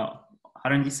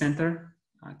R&D center,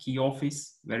 key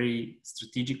office, very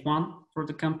strategic one for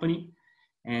the company.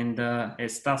 And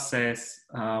as Stas says,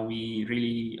 we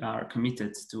really are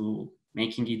committed to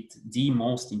making it the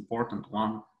most important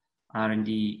one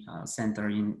R&D center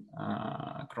in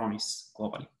Acronis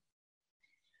globally.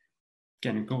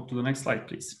 Can you go to the next slide,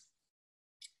 please?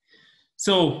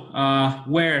 So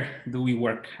where do we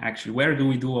work actually? Where do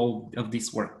we do all of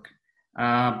this work?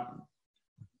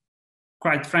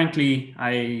 Quite frankly,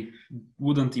 I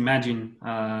wouldn't imagine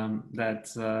that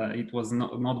it was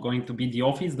not going to be the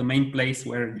office, the main place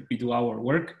where we do our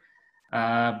work.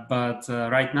 But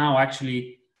right now,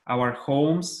 actually, our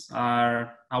homes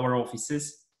are our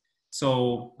offices.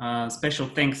 So special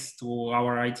thanks to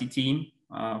our IT team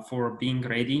for being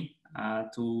ready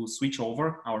to switch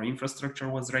over. Our infrastructure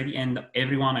was ready, and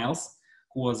everyone else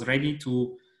who was ready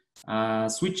to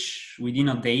switch within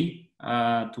a day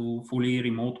to fully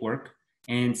remote work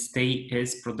and stay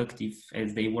as productive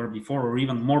as they were before, or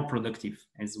even more productive,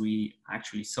 as we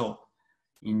actually saw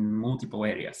in multiple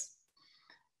areas.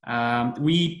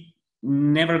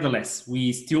 Nevertheless,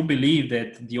 we still believe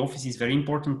that the office is a very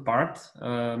important part.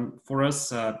 For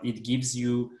us, it gives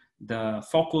you the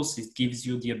focus, it gives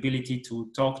you the ability to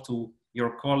talk to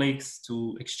your colleagues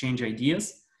to exchange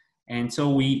ideas. And so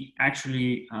we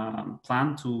actually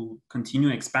plan to continue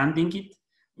expanding it.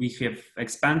 We have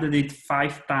expanded it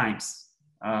 5 times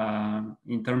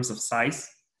in terms of size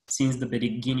since the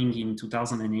beginning in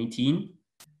 2018.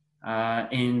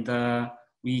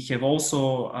 We have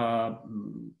also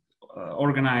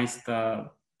organized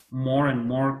more and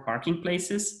more parking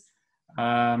places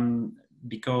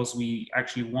because we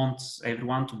actually want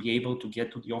everyone to be able to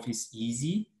get to the office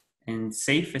easy and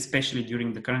safe, especially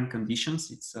during the current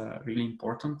conditions. It's really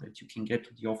important that you can get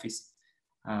to the office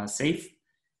safe.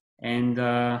 And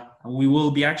we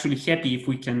will be actually happy if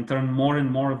we can turn more and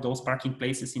more of those parking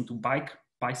places into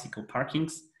bicycle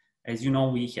parkings. As you know,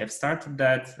 we have started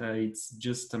that. It's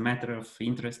just a matter of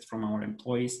interest from our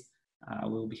employees.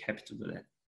 We'll be happy to do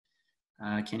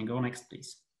that. Can you go next,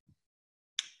 please?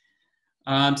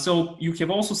 So you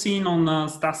have also seen on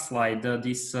Stas slide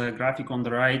this graphic on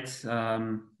the right,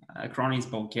 Acronis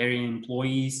Bulgaria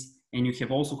employees, and you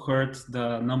have also heard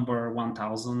the number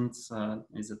 1,000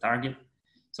 as a target.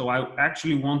 So I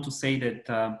actually want to say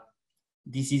that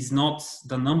this is not,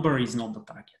 the number is not the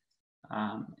target.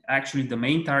 Actually, the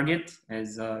main target,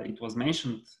 as it was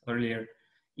mentioned earlier,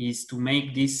 is to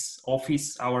make this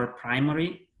office our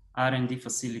primary R&D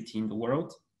facility in the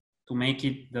world, to make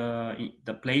it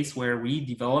the place where we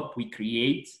develop, we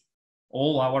create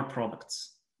all our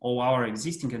products, all our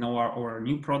existing and all our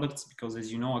new products, because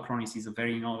as you know, Acronis is a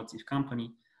very innovative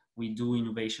company. We do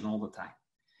innovation all the time.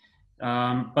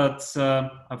 But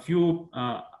a few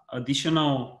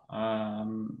additional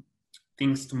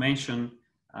things to mention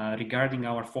regarding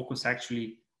our focus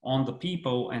actually on the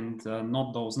people and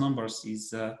not those numbers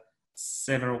is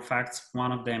several facts.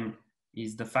 One of them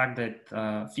is the fact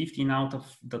that 15 out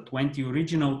of the 20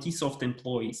 original Tsoft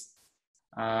employees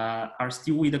are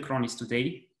still with Acronis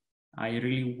today. I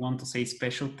really want to say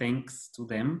special thanks to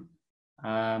them.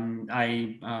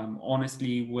 I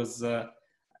honestly was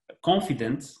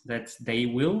confident that they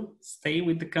will stay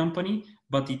with the company,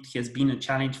 but it has been a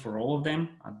challenge for all of them.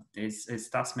 As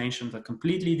Stas mentioned, a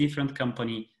completely different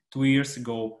company 2 years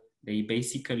ago. They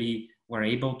basically were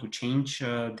able to change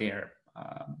their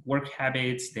work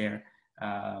habits, their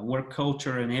work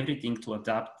culture and everything to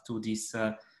adapt to this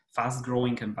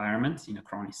fast-growing environment in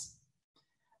Acronis.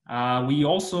 We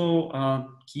also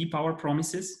keep our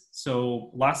promises.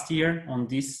 So last year on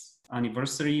this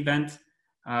anniversary event,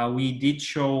 we did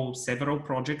show several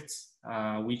projects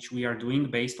which we are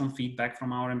doing based on feedback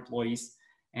from our employees,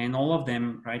 and all of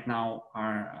them right now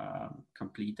are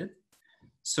completed.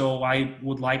 So I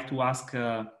would like to ask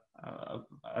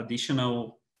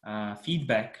additional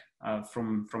feedback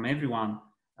from everyone.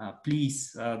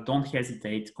 Please don't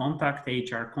hesitate, contact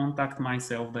HR, contact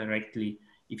myself directly.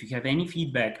 If you have any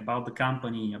feedback about the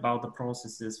company, about the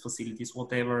processes, facilities,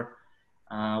 whatever,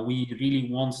 we really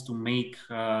want to make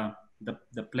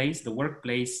the place, the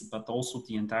workplace, but also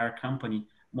the entire company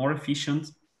more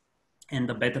efficient and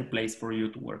a better place for you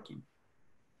to work in.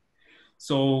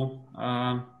 So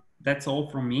that's all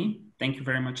from me. Thank you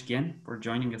very much again for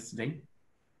joining us today.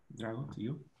 Drago, to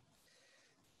you.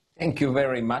 Thank you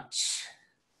very much,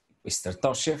 Mr.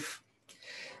 Donchev.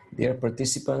 Dear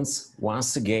participants,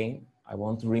 once again, I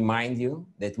want to remind you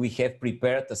that we have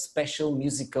prepared a special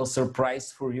musical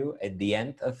surprise for you at the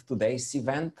end of today's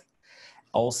event.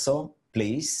 Also,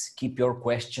 please keep your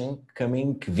question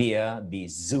coming via the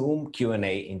Zoom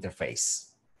Q&A interface.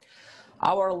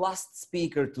 Our last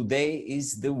speaker today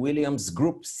is the Williams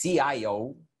Group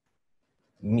CIO,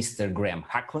 Mr. Graham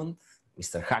Hackland.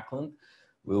 Mr. Hackland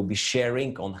will be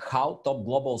sharing on how top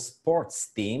global sports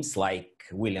teams like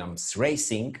Williams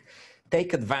Racing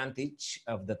take advantage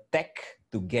of the tech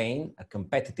to gain a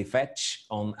competitive edge,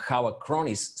 on how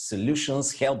Acronis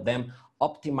solutions help them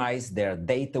optimize their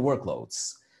data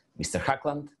workloads. Mr.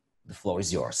 Hackland, the floor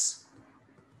is yours.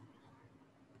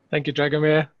 Thank you,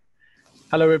 Dragomir.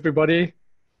 Hello, everybody.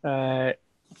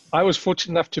 I was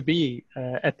fortunate enough to be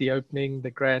at the opening,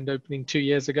 the grand opening 2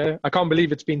 years ago. I can't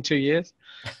believe it's been 2 years.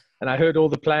 And I heard all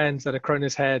the plans that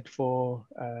Acronis had for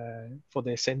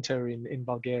their center in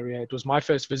Bulgaria. It was my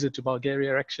first visit to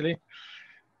Bulgaria, actually.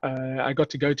 I got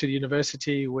to go to the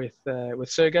university with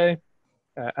Sergey.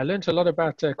 I learned a lot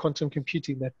about quantum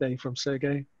computing that day from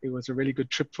Sergey. It was a really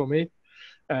good trip for me.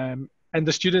 And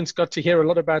the students got to hear a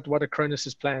lot about what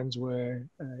Acronis's plans were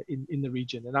in the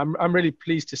region. And I'm really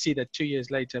pleased to see that 2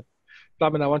 years later.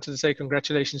 Plamen, I wanted to say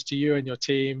congratulations to you and your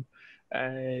team.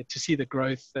 To see the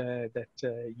growth that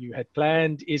you had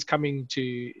planned is coming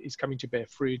to bear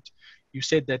fruit. You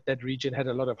said that that region had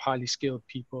a lot of highly skilled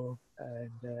people,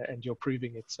 and you're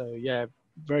proving it. So yeah,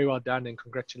 very well done and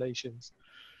congratulations.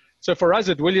 So for us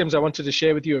at Williams, I wanted to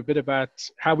share with you a bit about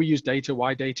how we use data,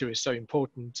 why data is so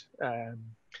important,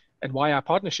 and why our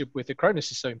partnership with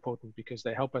Acronis is so important, because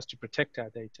they help us to protect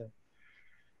our data.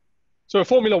 So a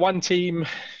Formula One team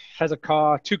has a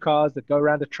car, 2 cars that go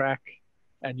around a track,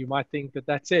 and you might think that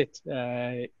that's it.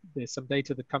 There's some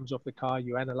data that comes off the car,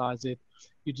 you analyze it,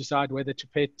 you decide whether to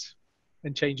pit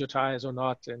and change your tires or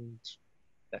not, and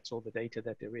that's all the data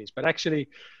that there is. But actually,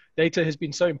 data has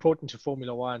been so important to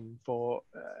Formula One for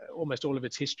almost all of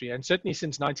its history. And certainly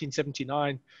since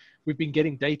 1979, we've been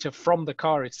getting data from the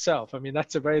car itself. I mean,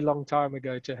 that's a very long time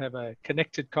ago to have a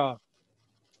connected car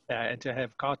and to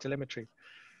have car telemetry.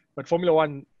 But Formula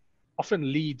One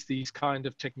often leads these kind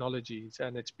of technologies,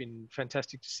 and it's been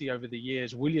fantastic to see over the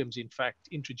years Williams, in fact,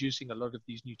 introducing a lot of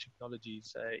these new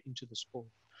technologies into the sport.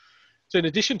 So in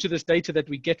addition to this data that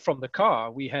we get from the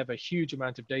car, we have a huge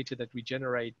amount of data that we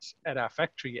generate at our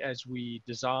factory as we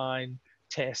design,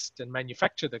 test, and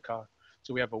manufacture the car.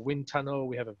 So we have a wind tunnel,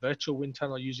 we have a virtual wind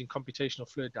tunnel using computational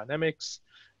fluid dynamics.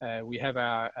 We have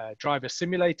our driver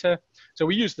simulator. So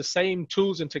we use the same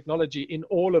tools and technology in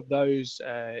all of those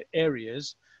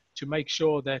areas to make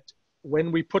sure that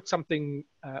when we put something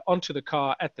onto the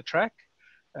car at the track,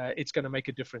 it's going to make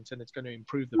a difference and it's going to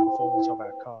improve the performance of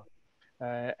our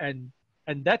car.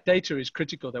 And that data is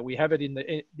critical, that we have it in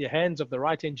the hands of the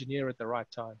right engineer at the right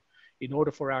time in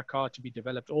order for our car to be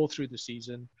developed all through the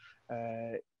season.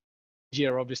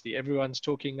 Year, obviously, everyone's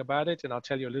talking about it, and I'll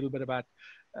tell you a little bit about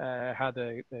how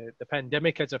the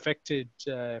pandemic has affected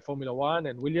Formula One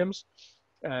and Williams.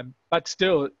 But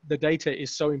still, the data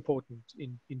is so important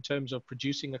in terms of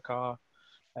producing a car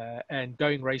and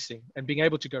going racing and being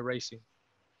able to go racing.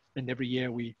 And every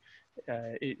year we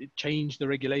change the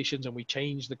regulations and we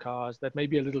change the cars. That may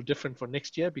be a little different for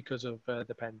next year because of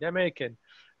the pandemic, and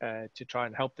to try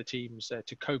and help the teams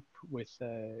to cope with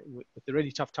the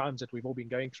really tough times that we've all been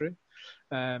going through.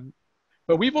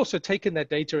 But we've also taken that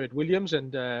data at Williams,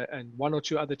 and 1 or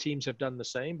 2 other teams have done the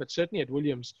same. But certainly at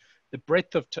Williams, the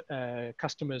breadth of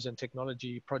customers and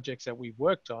technology projects that we've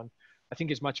worked on, I think,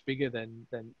 is much bigger than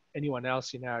anyone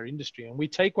else in our industry. And we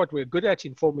take what we're good at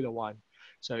in Formula One,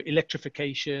 so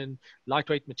electrification,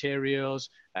 lightweight materials,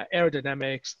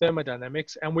 aerodynamics,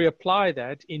 thermodynamics, and we apply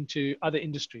that into other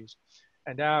industries.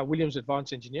 And our Williams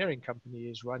Advanced Engineering company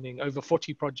is running over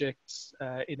 40 projects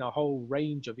in a whole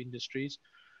range of industries.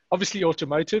 Obviously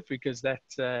automotive, because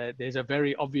there's a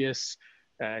very obvious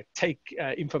take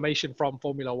information from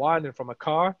Formula One and from a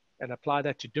car and apply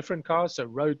that to different cars, so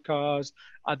road cars,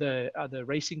 other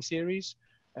racing series.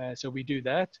 So we do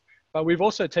that. But we've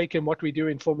also taken what we do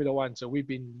in Formula One. So we've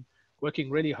been working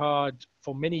really hard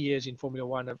for many years in Formula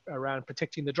One around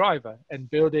protecting the driver and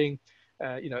building,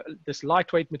 this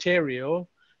lightweight material,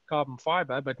 carbon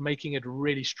fiber, but making it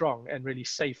really strong and really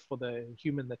safe for the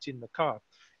human that's in the car.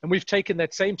 And we've taken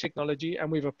that same technology and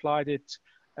we've applied it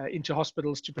into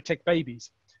hospitals to protect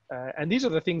babies. And these are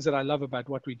the things that I love about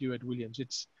what we do at Williams.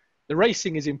 The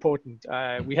racing is important.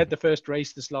 We had the first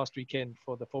race this last weekend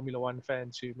for the Formula One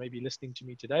fans who may be listening to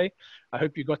me today. I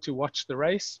hope you got to watch the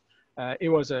race. It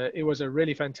was a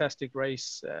really fantastic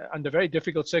race under very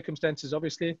difficult circumstances,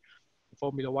 obviously. The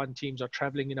Formula One teams are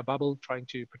traveling in a bubble, trying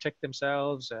to protect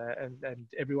themselves and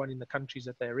everyone in the countries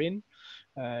that they're in.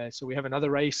 So we have another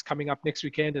race coming up next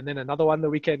weekend and then another one the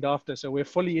weekend after. So we're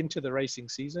fully into the racing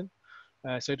season.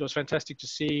 So it was fantastic to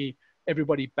see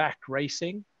everybody back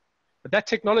racing. But that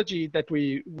technology that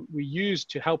we use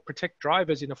to help protect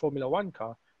drivers in a Formula One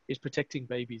car is protecting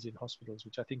babies in hospitals,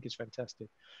 which I think is fantastic.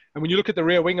 And when you look at the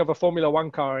rear wing of a Formula One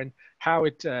car and how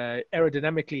it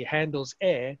aerodynamically handles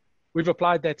air, we've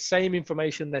applied that same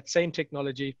information, that same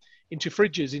technology into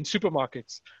fridges in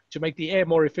supermarkets to make the air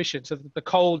more efficient so that the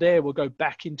cold air will go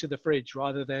back into the fridge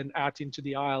rather than out into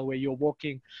the aisle where you're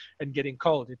walking and getting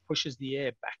cold. It pushes the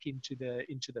air back into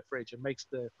the fridge and makes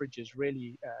the fridges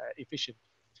really efficient.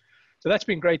 So that's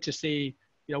been great to see.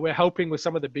 We're helping with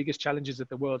some of the biggest challenges that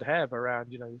the world have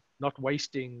around, not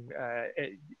wasting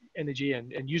energy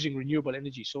and using renewable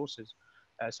energy sources.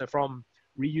 So from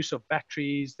reuse of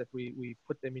batteries that we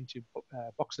put them into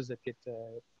boxes that get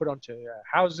put onto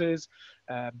houses,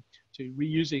 to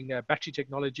reusing battery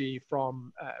technology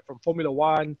from Formula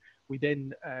One. We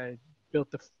then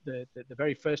built the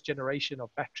very first generation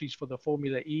of batteries for the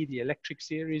Formula E, the electric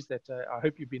series that I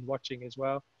hope you've been watching as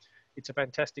well. It's a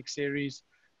fantastic series.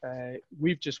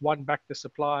 We've just won back the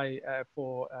supply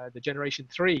for the Generation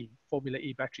 3 Formula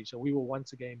E battery. So we will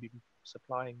once again be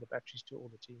supplying the batteries to all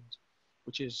the teams,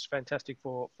 which is fantastic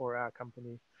for our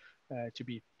company to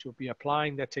be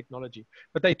applying that technology.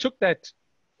 But they took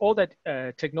all that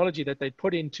technology that they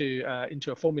put into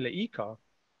a Formula E car,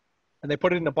 and they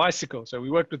put it in a bicycle. So we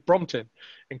worked with Brompton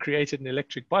and created an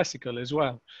electric bicycle as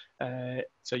well.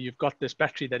 So you've got this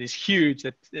battery that is huge,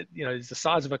 that is the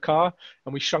size of a car,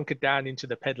 and we shrunk it down into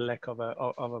the pedelec of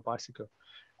a bicycle.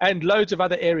 And loads of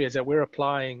other areas that we're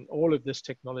applying all of this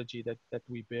technology that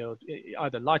we build,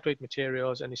 either lightweight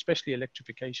materials and especially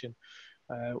electrification.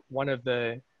 One of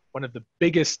the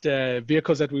biggest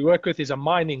vehicles that we work with is a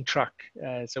mining truck.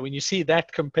 So when you see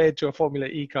that compared to a Formula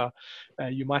E car,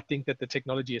 you might think that the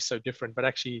technology is so different, but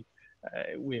actually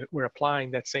we're applying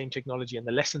that same technology, and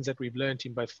the lessons that we've learned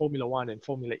in both Formula One and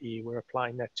Formula E, we're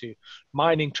applying that to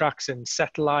mining trucks and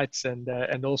satellites and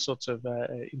all sorts of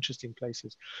interesting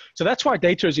places. So that's why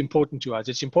data is important to us.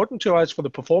 It's important to us for the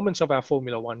performance of our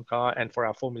Formula One car and for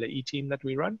our Formula E team that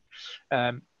we run.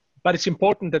 But it's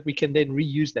important that we can then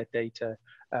reuse that data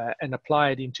and apply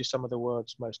it into some of the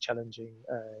world's most challenging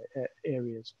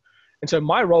areas. And so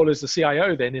my role as the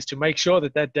CIO then is to make sure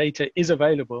that that data is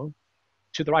available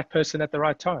to the right person at the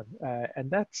right time.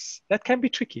 And that can be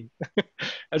tricky.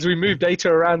 As we move data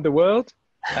around the world,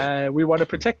 we want to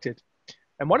protect it.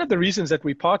 And one of the reasons that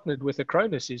we partnered with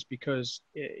Acronis is because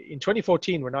in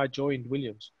 2014, when I joined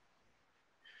Williams,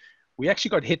 we actually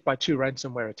got hit by 2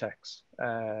 ransomware attacks.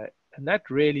 And that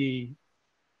really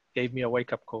gave me a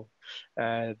wake-up call.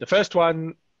 The first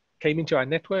one came into our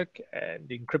network and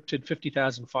encrypted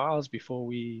 50,000 files before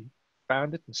we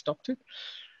found it and stopped it.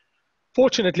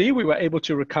 Fortunately, we were able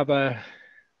to recover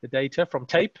the data from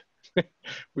tape.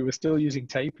 We were still using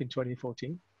tape in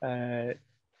 2014,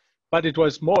 but it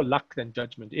was more luck than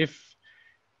judgment.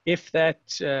 If that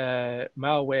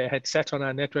malware had sat on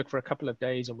our network for a couple of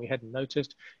days and we hadn't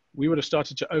noticed, we would have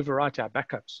started to overwrite our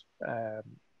backups,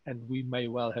 and we may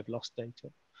well have lost data.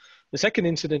 The second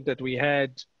incident that we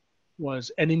had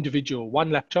was an individual, one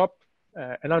laptop,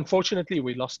 and unfortunately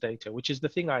we lost data, which is the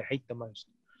thing I hate the most.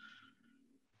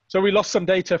 So we lost some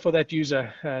data for that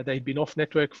user. They'd been off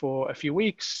network for a few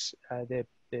weeks. Their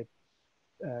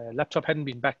laptop hadn't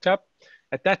been backed up.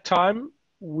 At that time,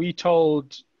 we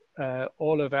told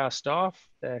all of our staff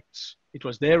that it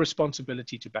was their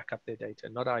responsibility to back up their data,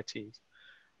 not IT's.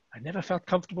 I never felt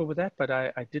comfortable with that, but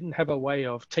I didn't have a way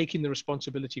of taking the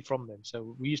responsibility from them.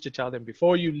 So we used to tell them,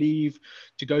 before you leave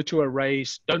to go to a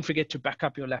race, don't forget to back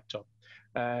up your laptop.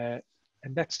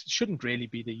 And that shouldn't really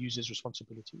be the user's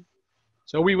responsibility.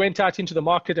 So we went out into the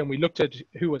market and we looked at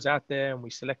who was out there, and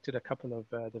we selected a couple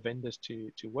of the vendors to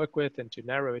work with and to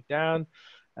narrow it down.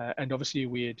 And obviously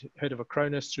we had heard of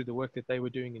Acronis through the work that they were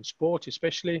doing in sport,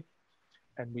 especially.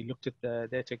 And we looked at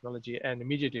their technology and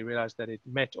immediately realized that it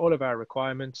met all of our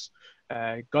requirements,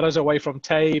 got us away from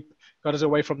tape, got us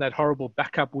away from that horrible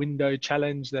backup window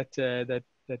challenge that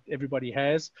everybody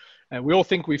has. We all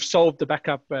think we've solved the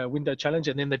backup window challenge,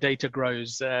 and then the data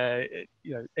grows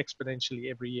exponentially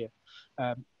every year.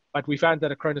 But we found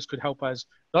that Acronis could help us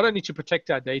not only to protect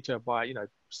our data by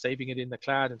saving it in the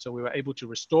cloud, and so we were able to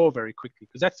restore very quickly,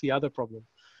 because that's the other problem.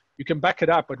 You can back it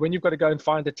up, but when you've got to go and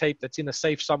find a tape that's in a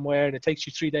safe somewhere and it takes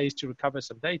you 3 days to recover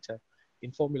some data,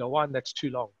 in Formula One, that's too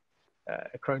long.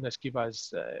 Acronis give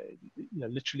us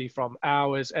literally from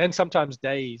hours and sometimes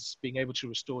days being able to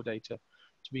restore data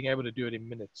to being able to do it in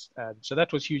minutes. So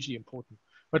that was hugely important.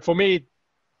 But for me,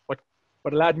 what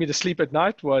allowed me to sleep at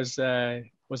night was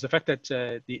the fact that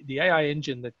the AI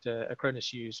engine that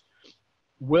Acronis use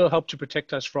will help to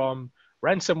protect us from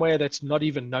ransomware that's not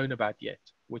even known about yet,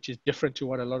 which is different to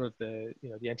what a lot of the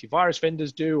antivirus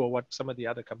vendors do or what some of the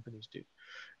other companies do.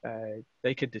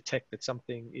 They can detect that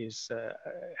something is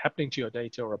happening to your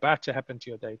data or about to happen to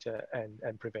your data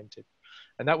and prevent it.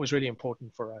 And that was really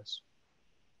important for us.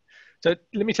 So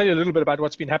let me tell you a little bit about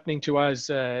what's been happening to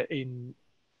us in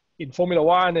Formula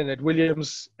One and at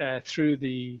Williams through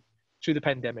the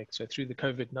pandemic. So through the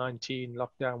COVID-19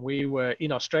 lockdown, we were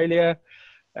in Australia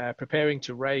preparing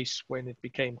to race when it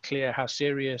became clear how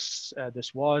serious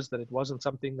this was, that it wasn't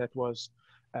something that was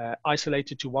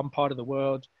isolated to one part of the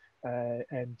world.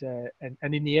 And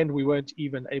in the end, we weren't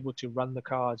even able to run the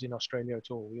cars in Australia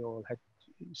at all. We all had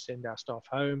to send our staff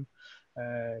home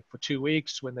for 2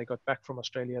 weeks. When they got back from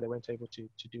Australia, they weren't able to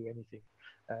do anything.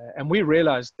 And we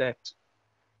realized that,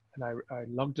 and I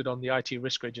logged it on the IT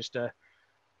risk register,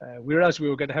 we realized we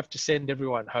were going to have to send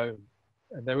everyone home,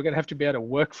 and they were going to have to be able to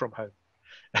work from home.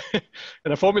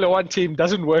 And a Formula One team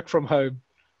doesn't work from home.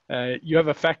 You have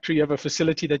a factory, you have a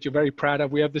facility that you're very proud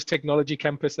of. We have this technology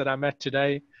campus that I'm at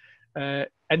today, and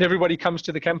everybody comes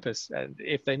to the campus. And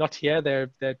if they're not here,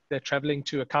 they're traveling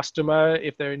to a customer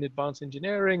if they're in advanced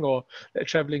engineering, or they're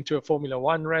traveling to a Formula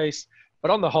One race.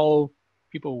 But on the whole,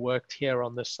 people worked here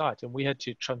on this site, and we had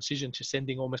to transition to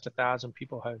sending almost 1,000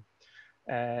 people home.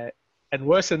 And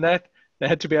worse than that, they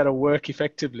had to be able to work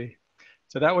effectively.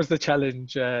 So that was the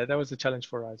challenge. That was the challenge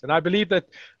for us. And I believe that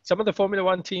some of the Formula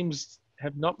One teams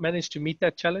have not managed to meet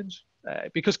that challenge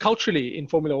because culturally in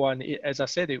Formula One, as I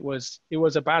said, it was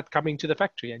about coming to the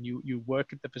factory and you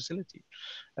work at the facility.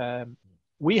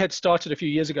 We had started a few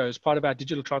years ago as part of our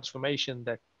digital transformation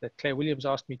that Claire Williams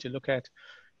asked me to look at.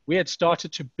 We had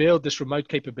started to build this remote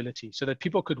capability so that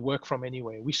people could work from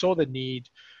anywhere. We saw the need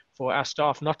for our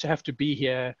staff not to have to be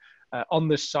here on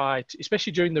the site,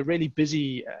 especially during the really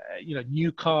busy,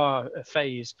 new car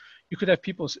phase. You could have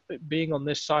people being on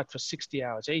this site for 60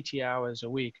 hours, 80 hours a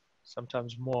week,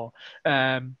 sometimes more.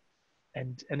 And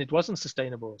it wasn't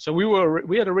sustainable. So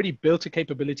we had already built a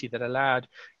capability that allowed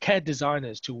CAD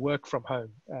designers to work from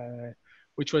home,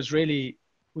 which was really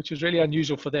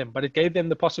unusual for them. But it gave them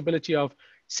the possibility of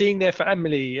seeing their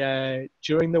family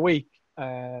during the week,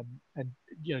 and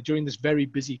during this very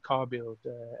busy car build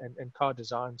and car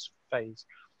designs phase.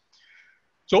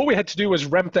 So all we had to do was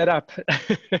ramp that up,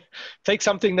 take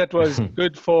something that was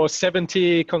good for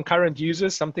 70 concurrent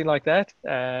users, something like that.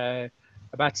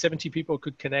 About 70 people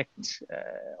could connect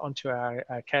onto our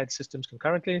CAD systems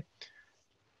concurrently.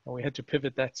 And we had to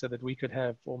pivot that so that we could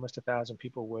have almost 1,000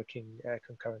 people working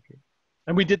concurrently.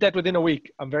 And we did that within a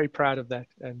week. I'm very proud of that.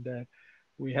 And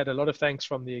we had a lot of thanks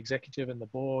from the executive and the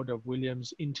board of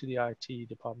Williams into the IT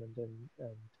department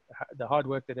and the hard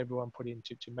work that everyone put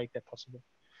into to make that possible.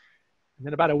 And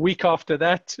then about a week after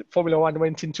that, Formula One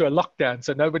went into a lockdown.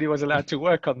 So nobody was allowed to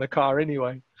work on the car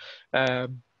anyway.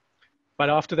 But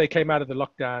after they came out of the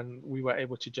lockdown, we were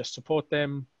able to just support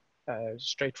them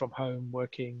straight from home,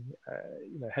 working,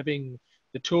 having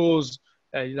the tools,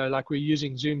 like we're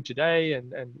using Zoom today,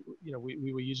 and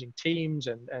we were using Teams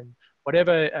and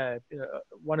whatever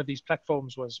one of these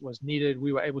platforms was needed,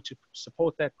 we were able to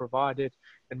support that, provide it,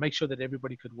 and make sure that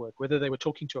everybody could work, whether they were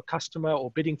talking to a customer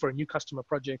or bidding for a new customer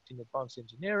project in advanced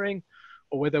engineering,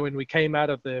 or whether when we came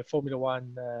out of the Formula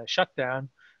One shutdown,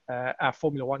 our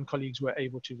Formula One colleagues were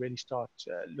able to really start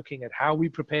looking at how we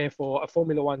prepare for a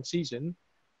Formula One season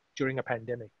during a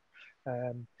pandemic.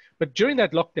 But during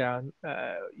that lockdown,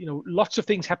 lots of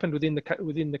things happened within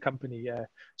the company.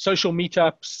 Social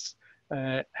meetups,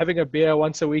 having a beer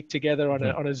once a week together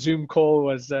on a Zoom call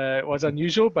was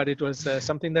unusual, but it was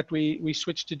something that we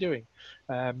switched to doing.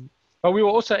 But we were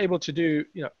also able to do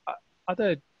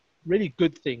other really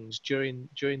good things during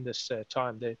this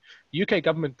time. The UK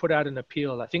government put out an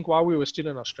appeal, I think while we were still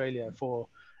in Australia, for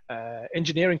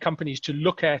engineering companies to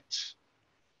look at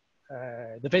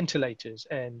the ventilators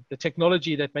and the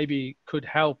technology that maybe could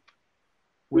help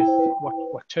with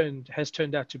what has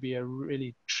turned out to be a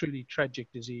really truly tragic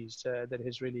disease that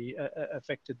has really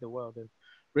affected the world and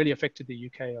really affected the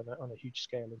UK on a huge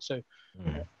scale. And so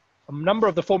a number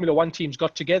of the Formula One teams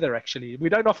got together. Actually, we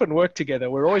don't often work together,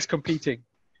 we're always competing,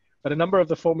 but a number of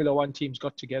the Formula One teams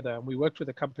got together and we worked with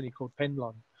a company called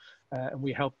Penlon, and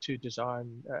we helped to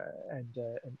design and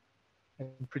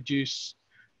produce.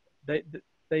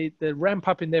 The ramp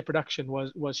up in their production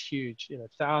was huge.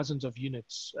 Thousands of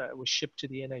units were shipped to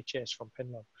the NHS from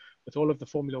Penlon, with all of the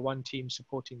Formula One teams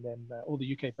supporting them, all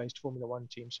the UK-based Formula One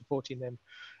teams supporting them.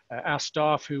 Our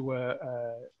staff who were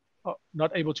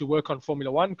not able to work on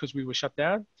Formula One because we were shut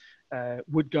down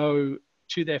would go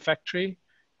to their factory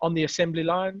on the assembly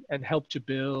line and help to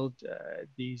build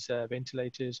these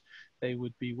ventilators. They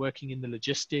would be working in the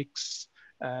logistics.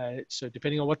 So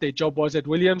depending on what their job was at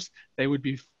Williams, they would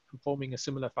be performing a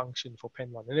similar function for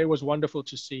Penlon. And it was wonderful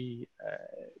to see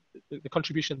the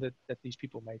contribution that these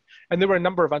people made. And there were a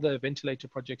number of other ventilator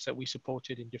projects that we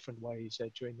supported in different ways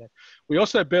during that. We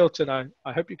also built, and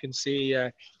I hope you can see,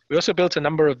 we also built a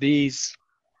number of these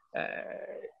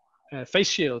face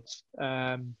shields,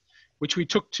 which we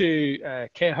took to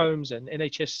care homes and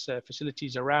NHS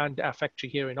facilities around our factory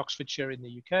here in Oxfordshire in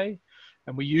the UK.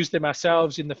 And we use them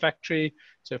ourselves in the factory.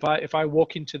 So if I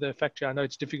walk into the factory, I know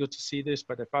it's difficult to see this,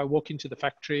 but if I walk into the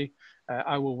factory,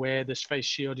 I will wear this face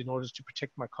shield in order to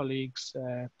protect my colleagues.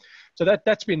 So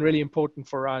that's been really important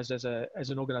for us as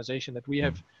an organization, that we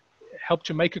have helped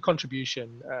to make a contribution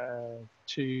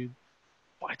to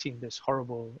fighting this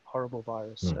horrible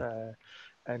virus.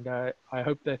 And I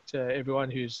hope that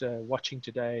everyone who's watching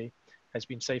today has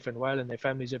been safe and well, and their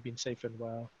families have been safe and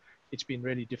well. It's been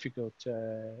really difficult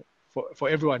for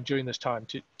everyone during this time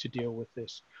to deal with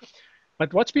this.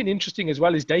 But what's been interesting as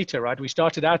well is data, right? We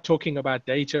started out talking about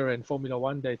data and Formula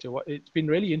One data. It's been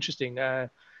really interesting. Our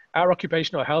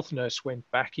occupational health nurse went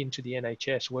back into the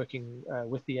NHS, working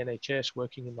with the NHS,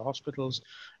 working in the hospitals.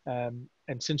 And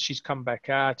since she's come back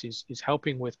out, is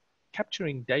helping with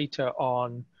capturing data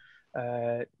on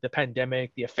the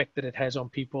pandemic, the effect that it has on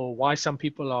people, why some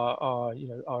people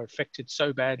are affected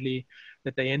so badly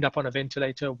that they end up on a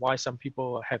ventilator, why some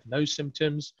people have no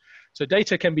symptoms. So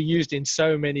data can be used in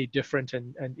so many different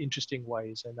and interesting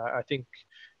ways. And I think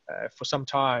for some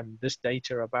time, this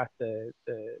data about the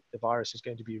virus is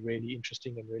going to be really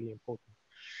interesting and really important.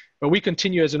 But we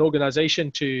continue as an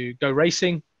organization to go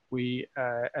racing. We,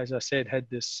 as I said, had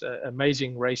this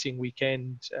amazing racing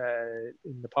weekend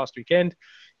in the past weekend.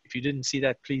 If you didn't see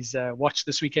that, please watch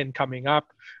this weekend coming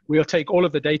up. We'll take all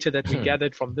of the data that we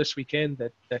gathered from this weekend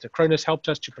that Acronis helped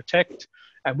us to protect,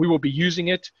 and we will be using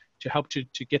it to help to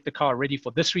get the car ready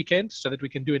for this weekend so that we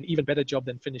can do an even better job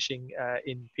than finishing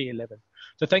in P11.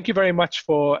 So thank you very much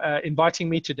for inviting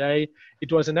me today.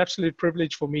 It was an absolute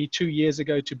privilege for me 2 years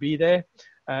ago to be there.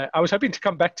 I was hoping to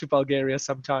come back to Bulgaria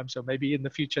sometime, so maybe in the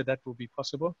future that will be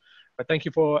possible. But thank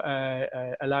you for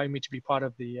allowing me to be part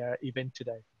of the event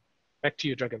today. Back to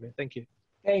you, Dragomir. Thank you.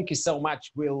 Thank you so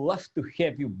much. We'd love to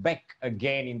have you back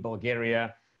again in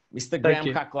Bulgaria. Mr. Graham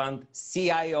Hackland,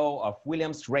 CIO of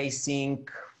Williams Racing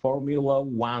Formula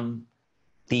One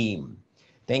team.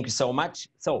 Thank you so much.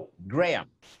 So, Graham,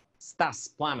 Stas,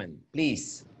 Plamen,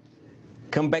 please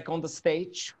come back on the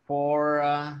stage for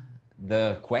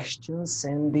the questions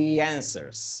and the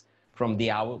answers from the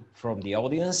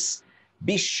audience.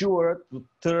 Be sure to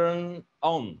turn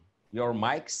on your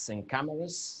mics and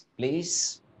cameras,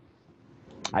 please.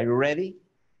 Are you ready?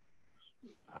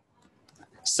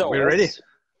 So we're ready.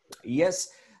 Yes.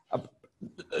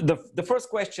 The first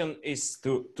question is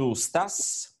to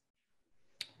Stas.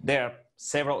 There are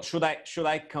several. Should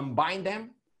I combine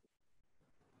them,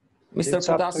 Mr.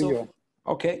 Protassov?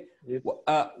 Okay.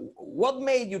 What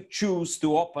made you choose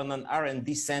to open an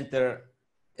R&D center,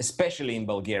 especially in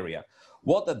Bulgaria?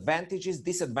 What advantages,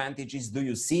 disadvantages do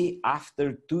you see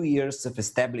after 2 years of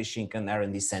establishing an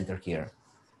R&D center here?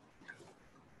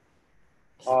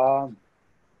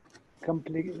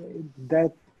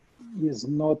 That is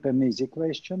not an easy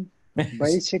question.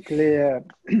 Basically,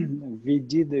 we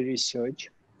did the research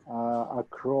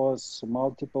across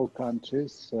multiple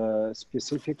countries,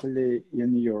 specifically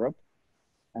in Europe.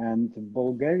 And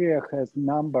Bulgaria has a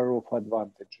number of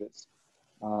advantages.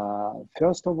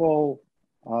 First of all,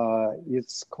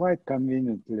 it's quite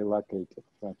conveniently located,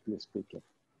 frankly speaking.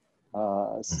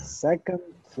 Second,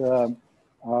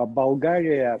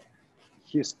 Bulgaria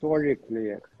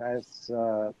historically has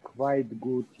quite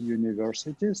good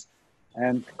universities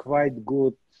and quite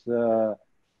good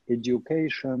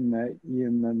education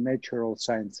in natural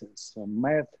sciences,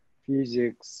 math,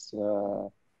 physics,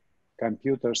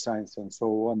 computer science, and so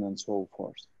on and so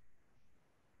forth.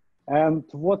 And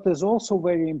what is also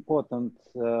very important,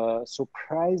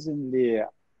 surprisingly,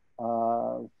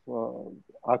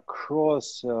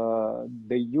 across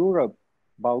the Europe,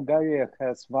 Bulgaria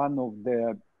has one of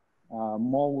the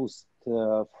most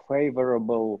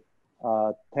favorable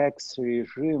tax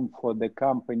regime for the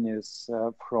companies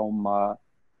from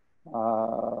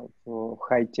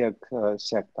high-tech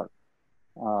sector.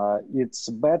 It's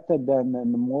better than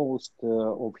in most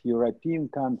of European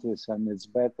countries, and it's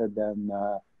better than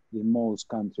in most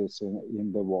countries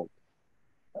in the world.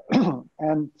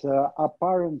 And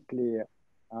apparently,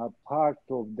 part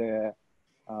of the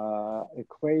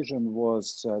equation was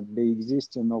the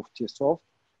existence of Protassov,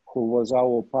 who was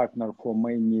our partner for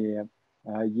many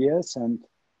years and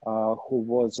who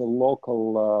was a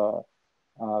local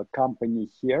company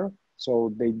here.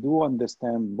 So they do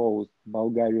understand both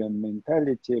Bulgarian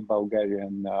mentality,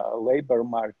 Bulgarian labor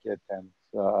market, and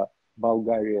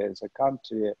Bulgaria as a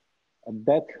country.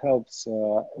 That helps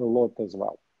a lot as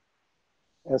well.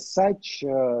 As such,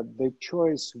 the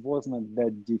choice wasn't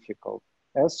that difficult.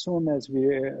 As soon as we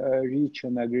reached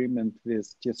an agreement with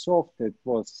Protassov, it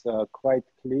was quite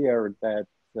clear that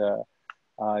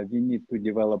we need to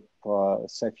develop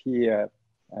Sofia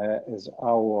as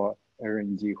our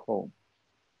R&D home.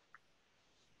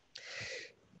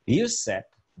 You said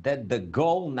that the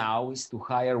goal now is to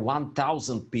hire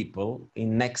 1,000 people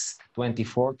in next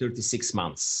 24, 36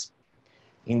 months.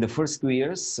 In the first 2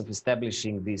 years of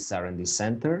establishing this R&D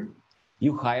center,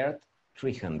 you hired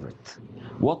 300.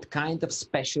 What kind of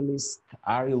specialists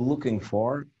are you looking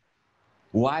for?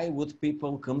 Why would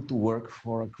people come to work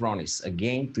for Acronis?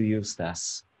 Again, to you,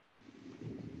 Stas.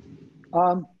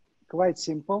 Quite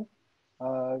simple.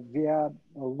 We are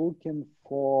looking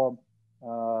for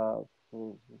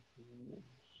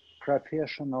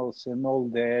professionals in all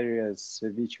the areas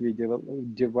which we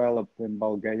develop in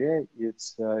Bulgaria.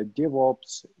 It's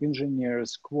DevOps,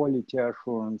 engineers, quality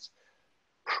assurance,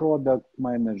 product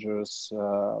managers,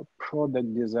 product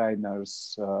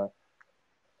designers,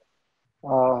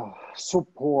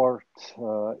 support,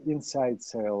 inside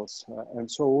sales, and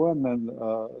so on and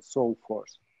so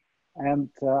forth. And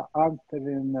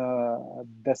answering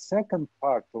the second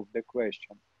part of the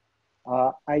question,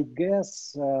 I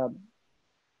guess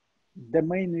the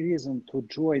main reason to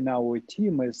join our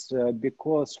team is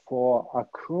because for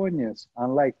Acronis,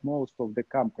 unlike most of the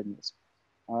companies,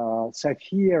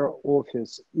 Sofia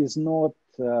office is not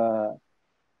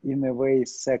in a way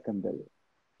secondary.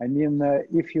 I mean,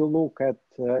 if you look at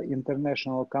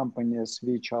international companies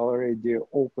which already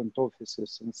opened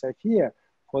offices in Sofia,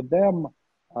 for them,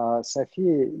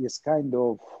 Sofia is kind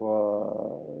of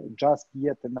just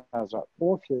yet another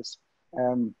office.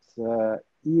 And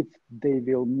if they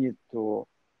will need to,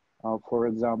 for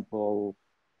example,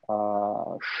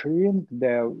 shrink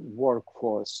their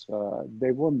workforce,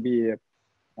 they won't be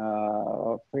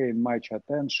paying much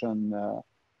attention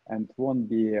and won't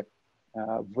be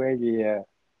very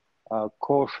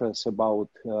cautious about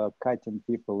cutting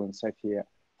people in Sofia.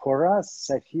 For us,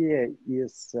 Sofia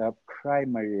is a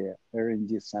primary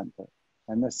R&D center.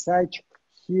 And as such,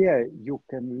 here you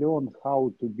can learn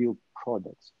how to build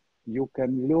products. You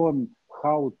can learn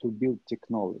how to build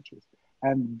technologies.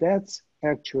 And that's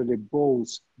actually both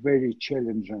very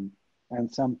challenging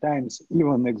and sometimes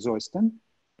even exhausting,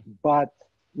 but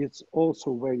it's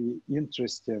also very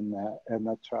interesting and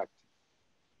attractive.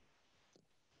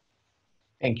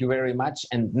 Thank you very much.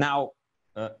 And now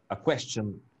a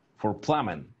question for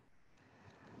Plamen.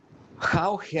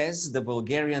 How has the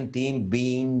Bulgarian team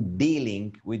been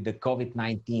dealing with the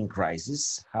COVID-19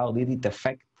 crisis? How did it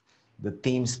affect the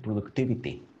team's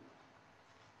productivity?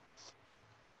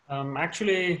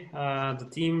 Actually, the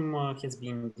team has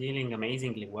been dealing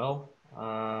amazingly well.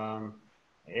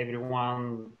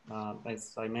 Everyone,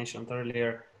 as I mentioned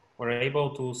earlier, were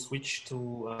able to switch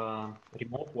to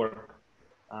remote work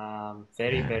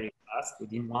very, very fast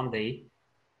within 1 day.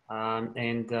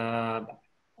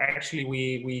 Actually,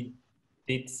 we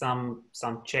did some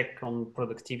check on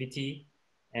productivity,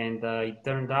 and it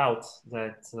turned out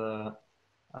that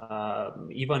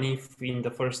even if in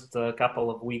the first couple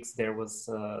of weeks there was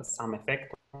some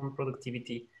effect on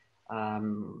productivity,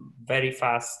 very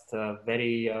fast,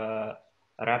 very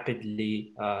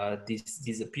rapidly this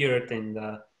disappeared, and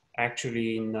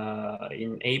actually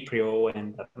in April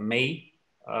and May,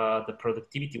 the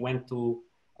productivity went to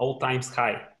all-time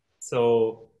high.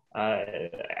 So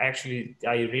actually,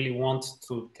 I really want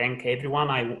to thank everyone.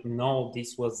 I know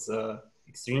this was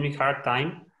extremely hard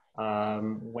time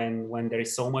when there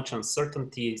is so much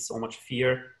uncertainty, so much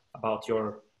fear about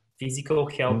your physical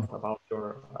health, about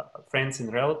your friends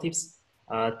and relatives.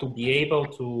 To be able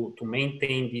to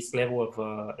maintain this level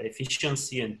of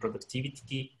efficiency and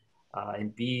productivity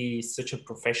and be such a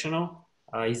professional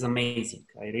is amazing.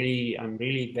 I'm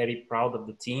really very proud of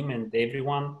the team and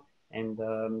everyone, and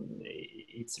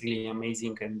it's really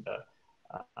amazing. And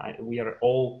we are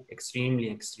all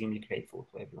extremely, extremely grateful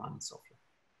to everyone in Sofia.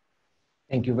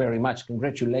 Thank you very much.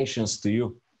 Congratulations to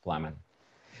you, Plamen.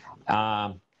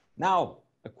 Now,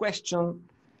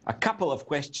 a couple of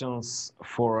questions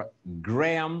for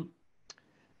Graham.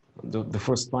 The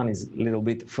first one is a little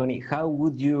bit funny. How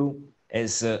would you,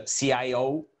 as a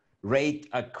CIO, rate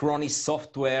Acronis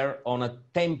software on a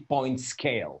 10-point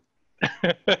scale?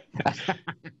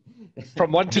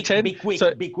 From 1 to 10? Be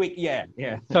quick, yeah.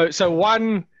 So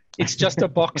 1, it's just a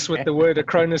box with the word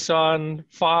Acronis on.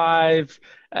 5,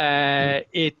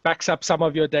 it backs up some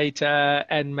of your data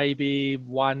and maybe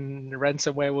 1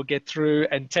 ransomware will get through,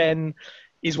 and 10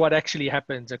 is what actually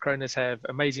happens. Acronis have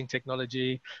amazing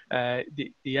technology,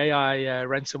 the AI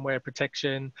ransomware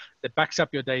protection that backs up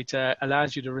your data,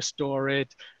 allows you to restore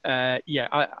it. Yeah,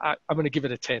 I'm going to give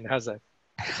it a 10. How's that?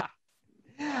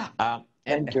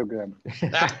 Thank you, Graham.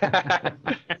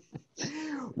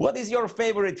 What is your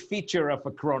favorite feature of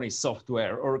Acronis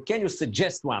software, or can you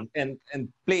suggest one? And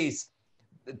please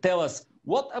tell us,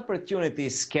 what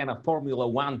opportunities can a Formula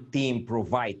One team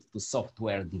provide to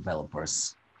software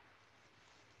developers?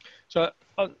 So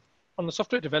on the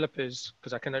software developers,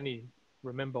 because I can only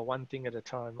remember one thing at a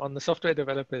time, on the software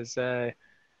developers,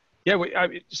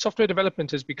 software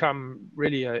development has become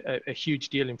really a huge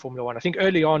deal in Formula One. I think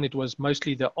early on it was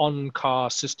mostly the on-car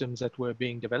systems that were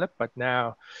being developed, but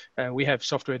now we have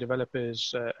software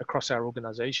developers across our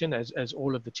organization, as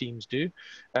all of the teams do.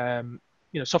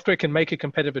 Software can make a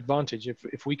competitive advantage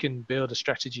if we can build a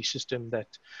strategy system that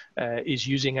is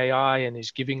using AI and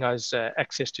is giving us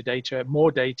access to data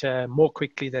more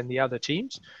quickly than the other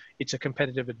teams. It's a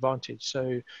competitive advantage.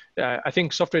 So I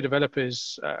think software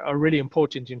developers are really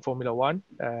important in Formula One.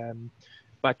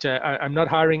 but I'm not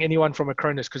hiring anyone from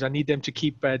Acronis because I need them to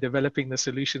keep developing the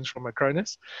solutions from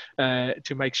Acronis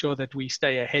to make sure that we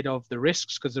stay ahead of the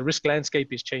risks, because the risk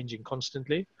landscape is changing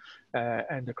constantly,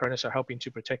 and Acronis are helping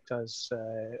to protect us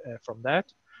from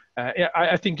that. Yeah,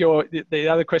 I think the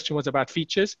other question was about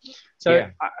features. So yeah.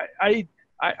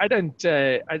 I don't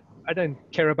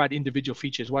care about individual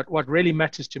features. What really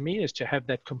matters to me is to have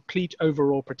that complete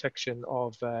overall protection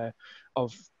of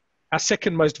our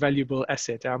second most valuable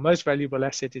asset. Our most valuable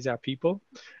asset is our people.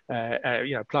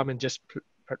 Plowman just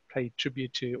paid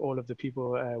tribute to all of the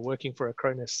people working for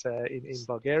Acronis in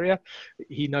Bulgaria.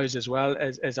 He knows as well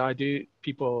as I do,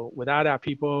 people without our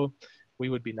people, we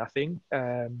would be nothing.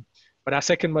 But our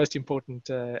second most important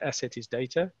asset is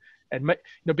data, and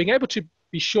being able to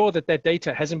be sure that that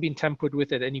data hasn't been tampered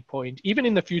with at any point, even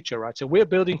in the future, right? So we're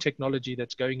building technology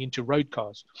that's going into road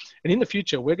cars, and in the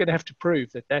future, we're going to have to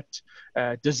prove that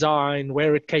design,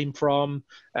 where it came from,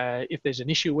 if there's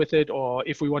an issue with it, or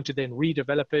if we want to then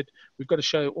redevelop it, we've got to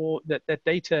show all that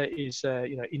data is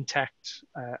intact,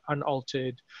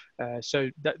 unaltered.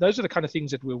 So those are the kind of things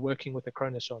that we're working with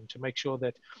Acronis on to make sure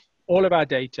that all of our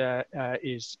data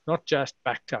is not just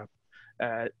backed up.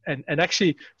 And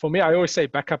actually, for me, I always say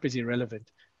backup is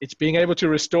irrelevant. It's being able to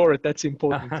restore it that's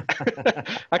important.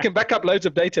 I can back up loads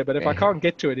of data, but if I can't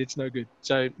get to it, it's no good.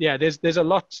 So yeah, there's a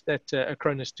lot that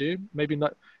Acronis do. Maybe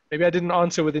I didn't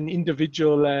answer with an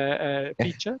individual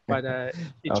feature, but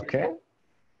okay.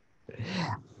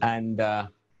 And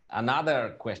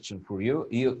another question for you.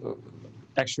 You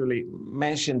actually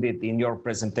mentioned it in your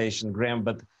presentation, Graham,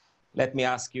 but let me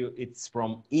ask you. It's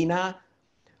from Ina.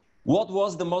 What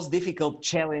was the most difficult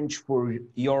challenge for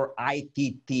your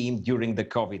IT team during the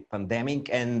COVID pandemic,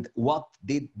 and what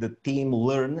did the team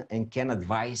learn and can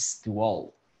advise to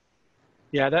all?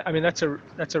 Yeah, that's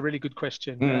a really good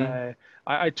question. Mm-hmm.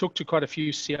 I talked to quite a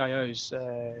few CIOs.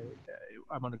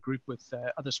 I'm on a group with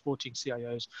other sporting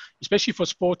CIOs, especially for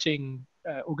sporting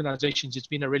organizations. It's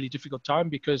been a really difficult time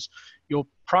because your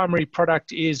primary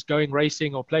product is going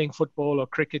racing or playing football or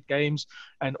cricket games,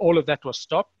 and all of that was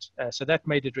stopped. So that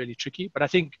made it really tricky. But I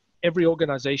think every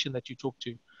organization that you talk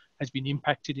to has been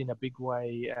impacted in a big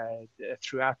way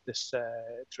throughout this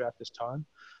time.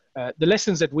 The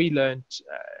lessons that we learned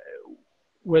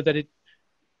were that it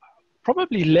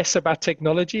probably less about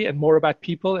technology and more about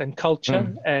people and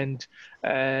culture and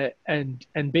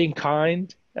being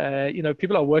kind.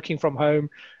 People are working from home.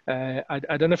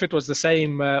 I don't know if it was the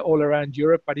same all around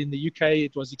Europe, but in the UK,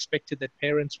 it was expected that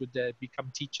parents would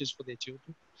become teachers for their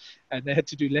children, and they had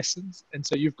to do lessons. And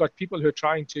so you've got people who are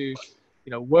trying to,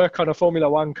 work on a Formula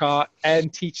One car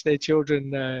and teach their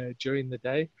children during the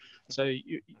day. So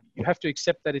you have to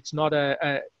accept that it's not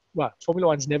Formula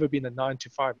One's never been a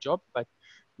 9-to-5 job, but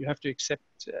you have to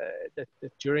accept that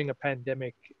during a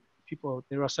pandemic,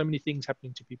 there are so many things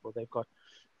happening to people. They've got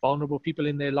vulnerable people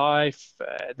in their life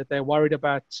that they're worried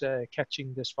about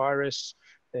catching this virus.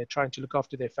 They're trying to look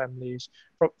after their families.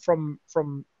 From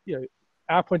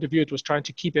our point of view, it was trying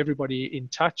to keep everybody in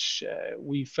touch.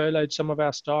 We furloughed some of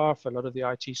our staff. A lot of the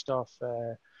IT staff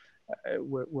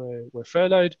were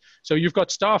furloughed. So you've got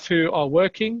staff who are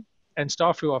working and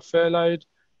staff who are furloughed,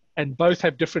 and both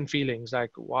have different feelings,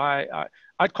 like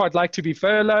I'd quite like to be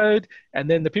furloughed, and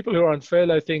then the people who are on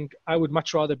furlough think I would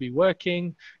much rather be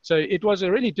working. So it was a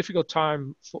really difficult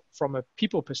time from a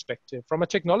people perspective. From a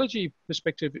technology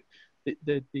perspective,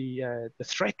 the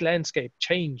threat landscape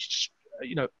changed,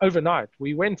 overnight.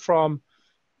 We went from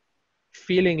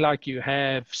feeling like you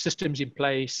have systems in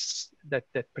place that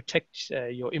protect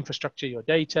your infrastructure, your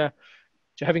data,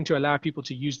 to having to allow people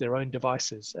to use their own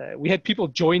devices. We had people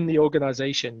join the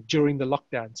organization during the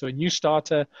lockdown. So a new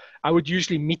starter, I would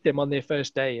usually meet them on their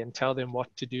first day and tell them what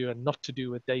to do and not to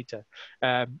do with data.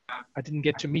 I didn't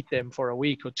get to meet them for a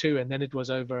week or two, and then it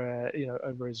was over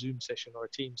a Zoom session or a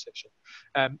team session.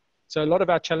 So a lot of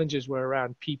our challenges were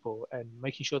around people and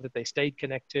making sure that they stayed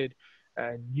connected,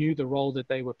 knew the role that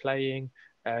they were playing,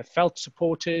 felt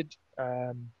supported,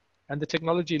 and the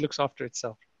technology looks after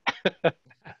itself.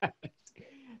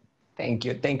 Thank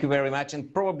you very much.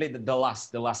 And probably the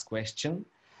last question.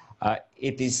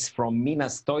 It is from Mina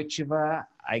Stojcheva,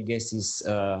 I guess is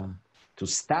to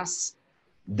Stas.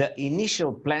 The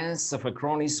initial plans of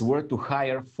Acronis were to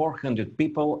hire 400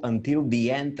 people until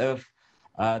the end of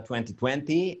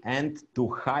 2020 and to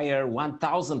hire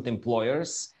 1,000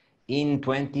 employers in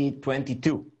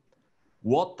 2022.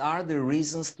 What are the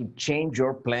reasons to change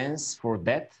your plans for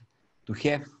that, to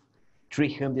have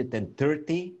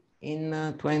 330 in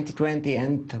 2020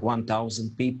 and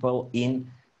 1,000 people in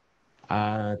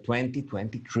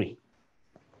 2023?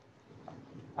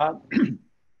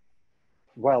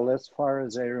 well, as far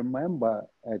as I remember,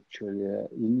 actually,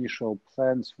 initial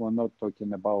plans were not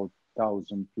talking about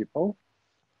 1,000 people.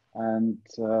 And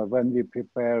when we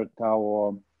prepared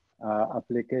our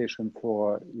application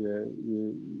for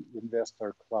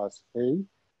investor class A,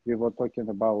 we were talking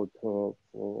about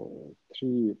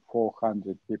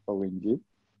 300-400 people indeed.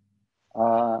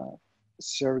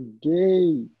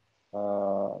 Sergey,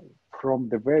 from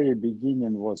the very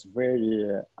beginning, was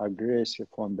very aggressive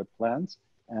on the plans.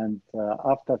 And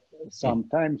after some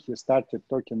time, he started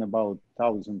talking about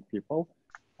 1,000 people.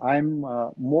 I'm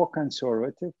more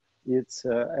conservative. It's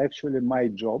actually my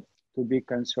job to be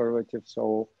conservative.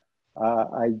 So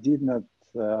I did not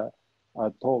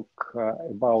talk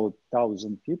about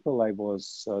 1,000 people. I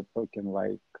was talking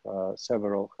like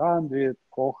several hundred,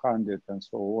 400, and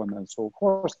so on and so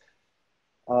forth.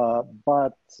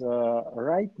 But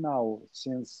right now,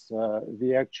 since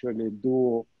we actually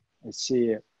do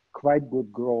see quite good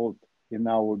growth in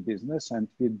our business and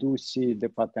we do see the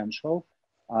potential,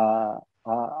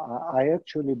 I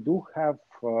actually do have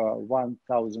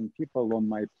 1,000 people on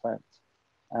my plans.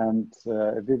 And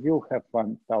we will have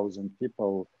 1,000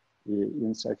 people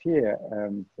in Sofia.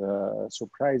 And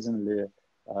surprisingly,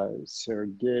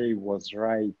 Sergey was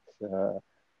right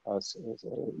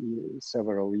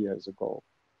several years ago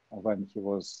when he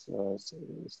was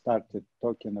started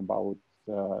talking about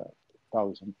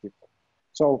 1,000 people.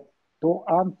 So to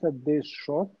answer this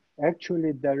short,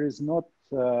 actually there is not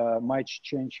much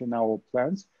change in our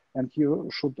plans. And you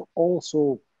should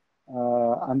also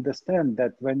understand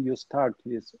that when you start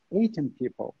with 18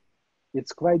 people,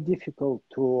 it's quite difficult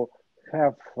to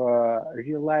have a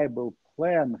reliable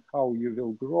plan how you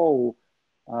will grow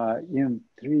in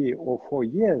 3 or 4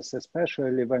 years,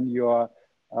 especially when you are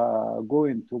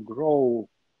going to grow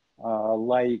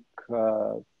like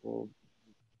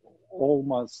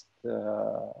almost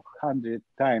 100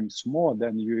 times more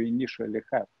than you initially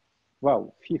had.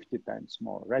 Well, 50 times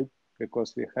more, right?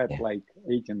 Because we had like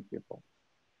 18 people.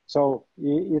 So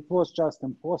it was just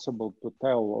impossible to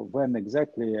tell when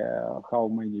exactly how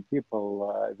many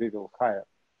people we will hire.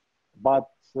 But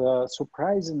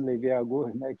surprisingly, we are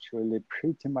going actually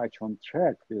pretty much on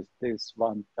track with this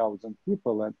 1,000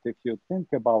 people. And if you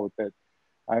think about it,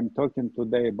 I'm talking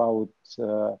today about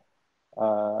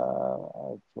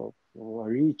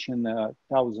reaching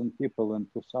 1,000 people in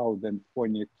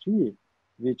 2023,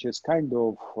 which is kind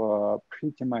of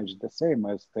pretty much the same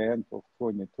as the end of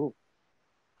 22.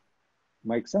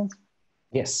 Make sense?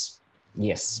 Yes,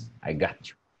 yes, I got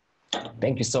you.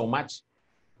 Thank you so much.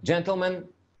 Gentlemen,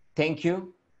 thank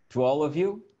you to all of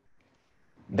you.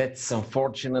 That's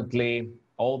unfortunately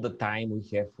all the time we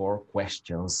have for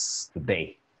questions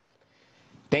today.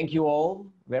 Thank you all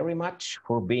very much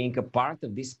for being a part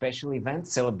of this special event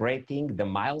celebrating the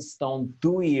milestone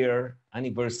 2-year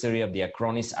anniversary of the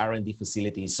Acronis R&D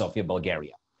facility in Sofia,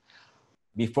 Bulgaria.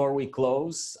 Before we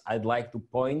close, I'd like to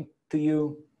point to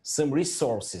you some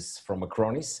resources from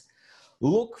Acronis.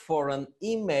 Look for an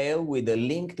email with a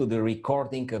link to the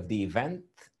recording of the event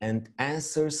and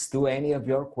answers to any of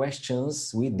your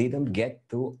questions we didn't get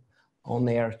to on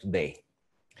air today.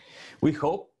 We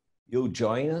hope you'll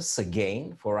join us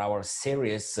again for our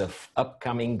series of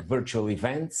upcoming virtual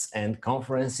events and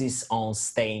conferences on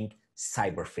staying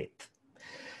cyberfit.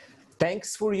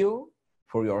 Thanks for your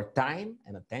time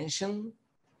and attention.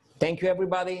 Thank you,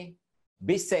 everybody.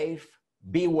 Be safe,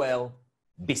 be well,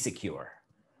 be secure.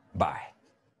 Bye.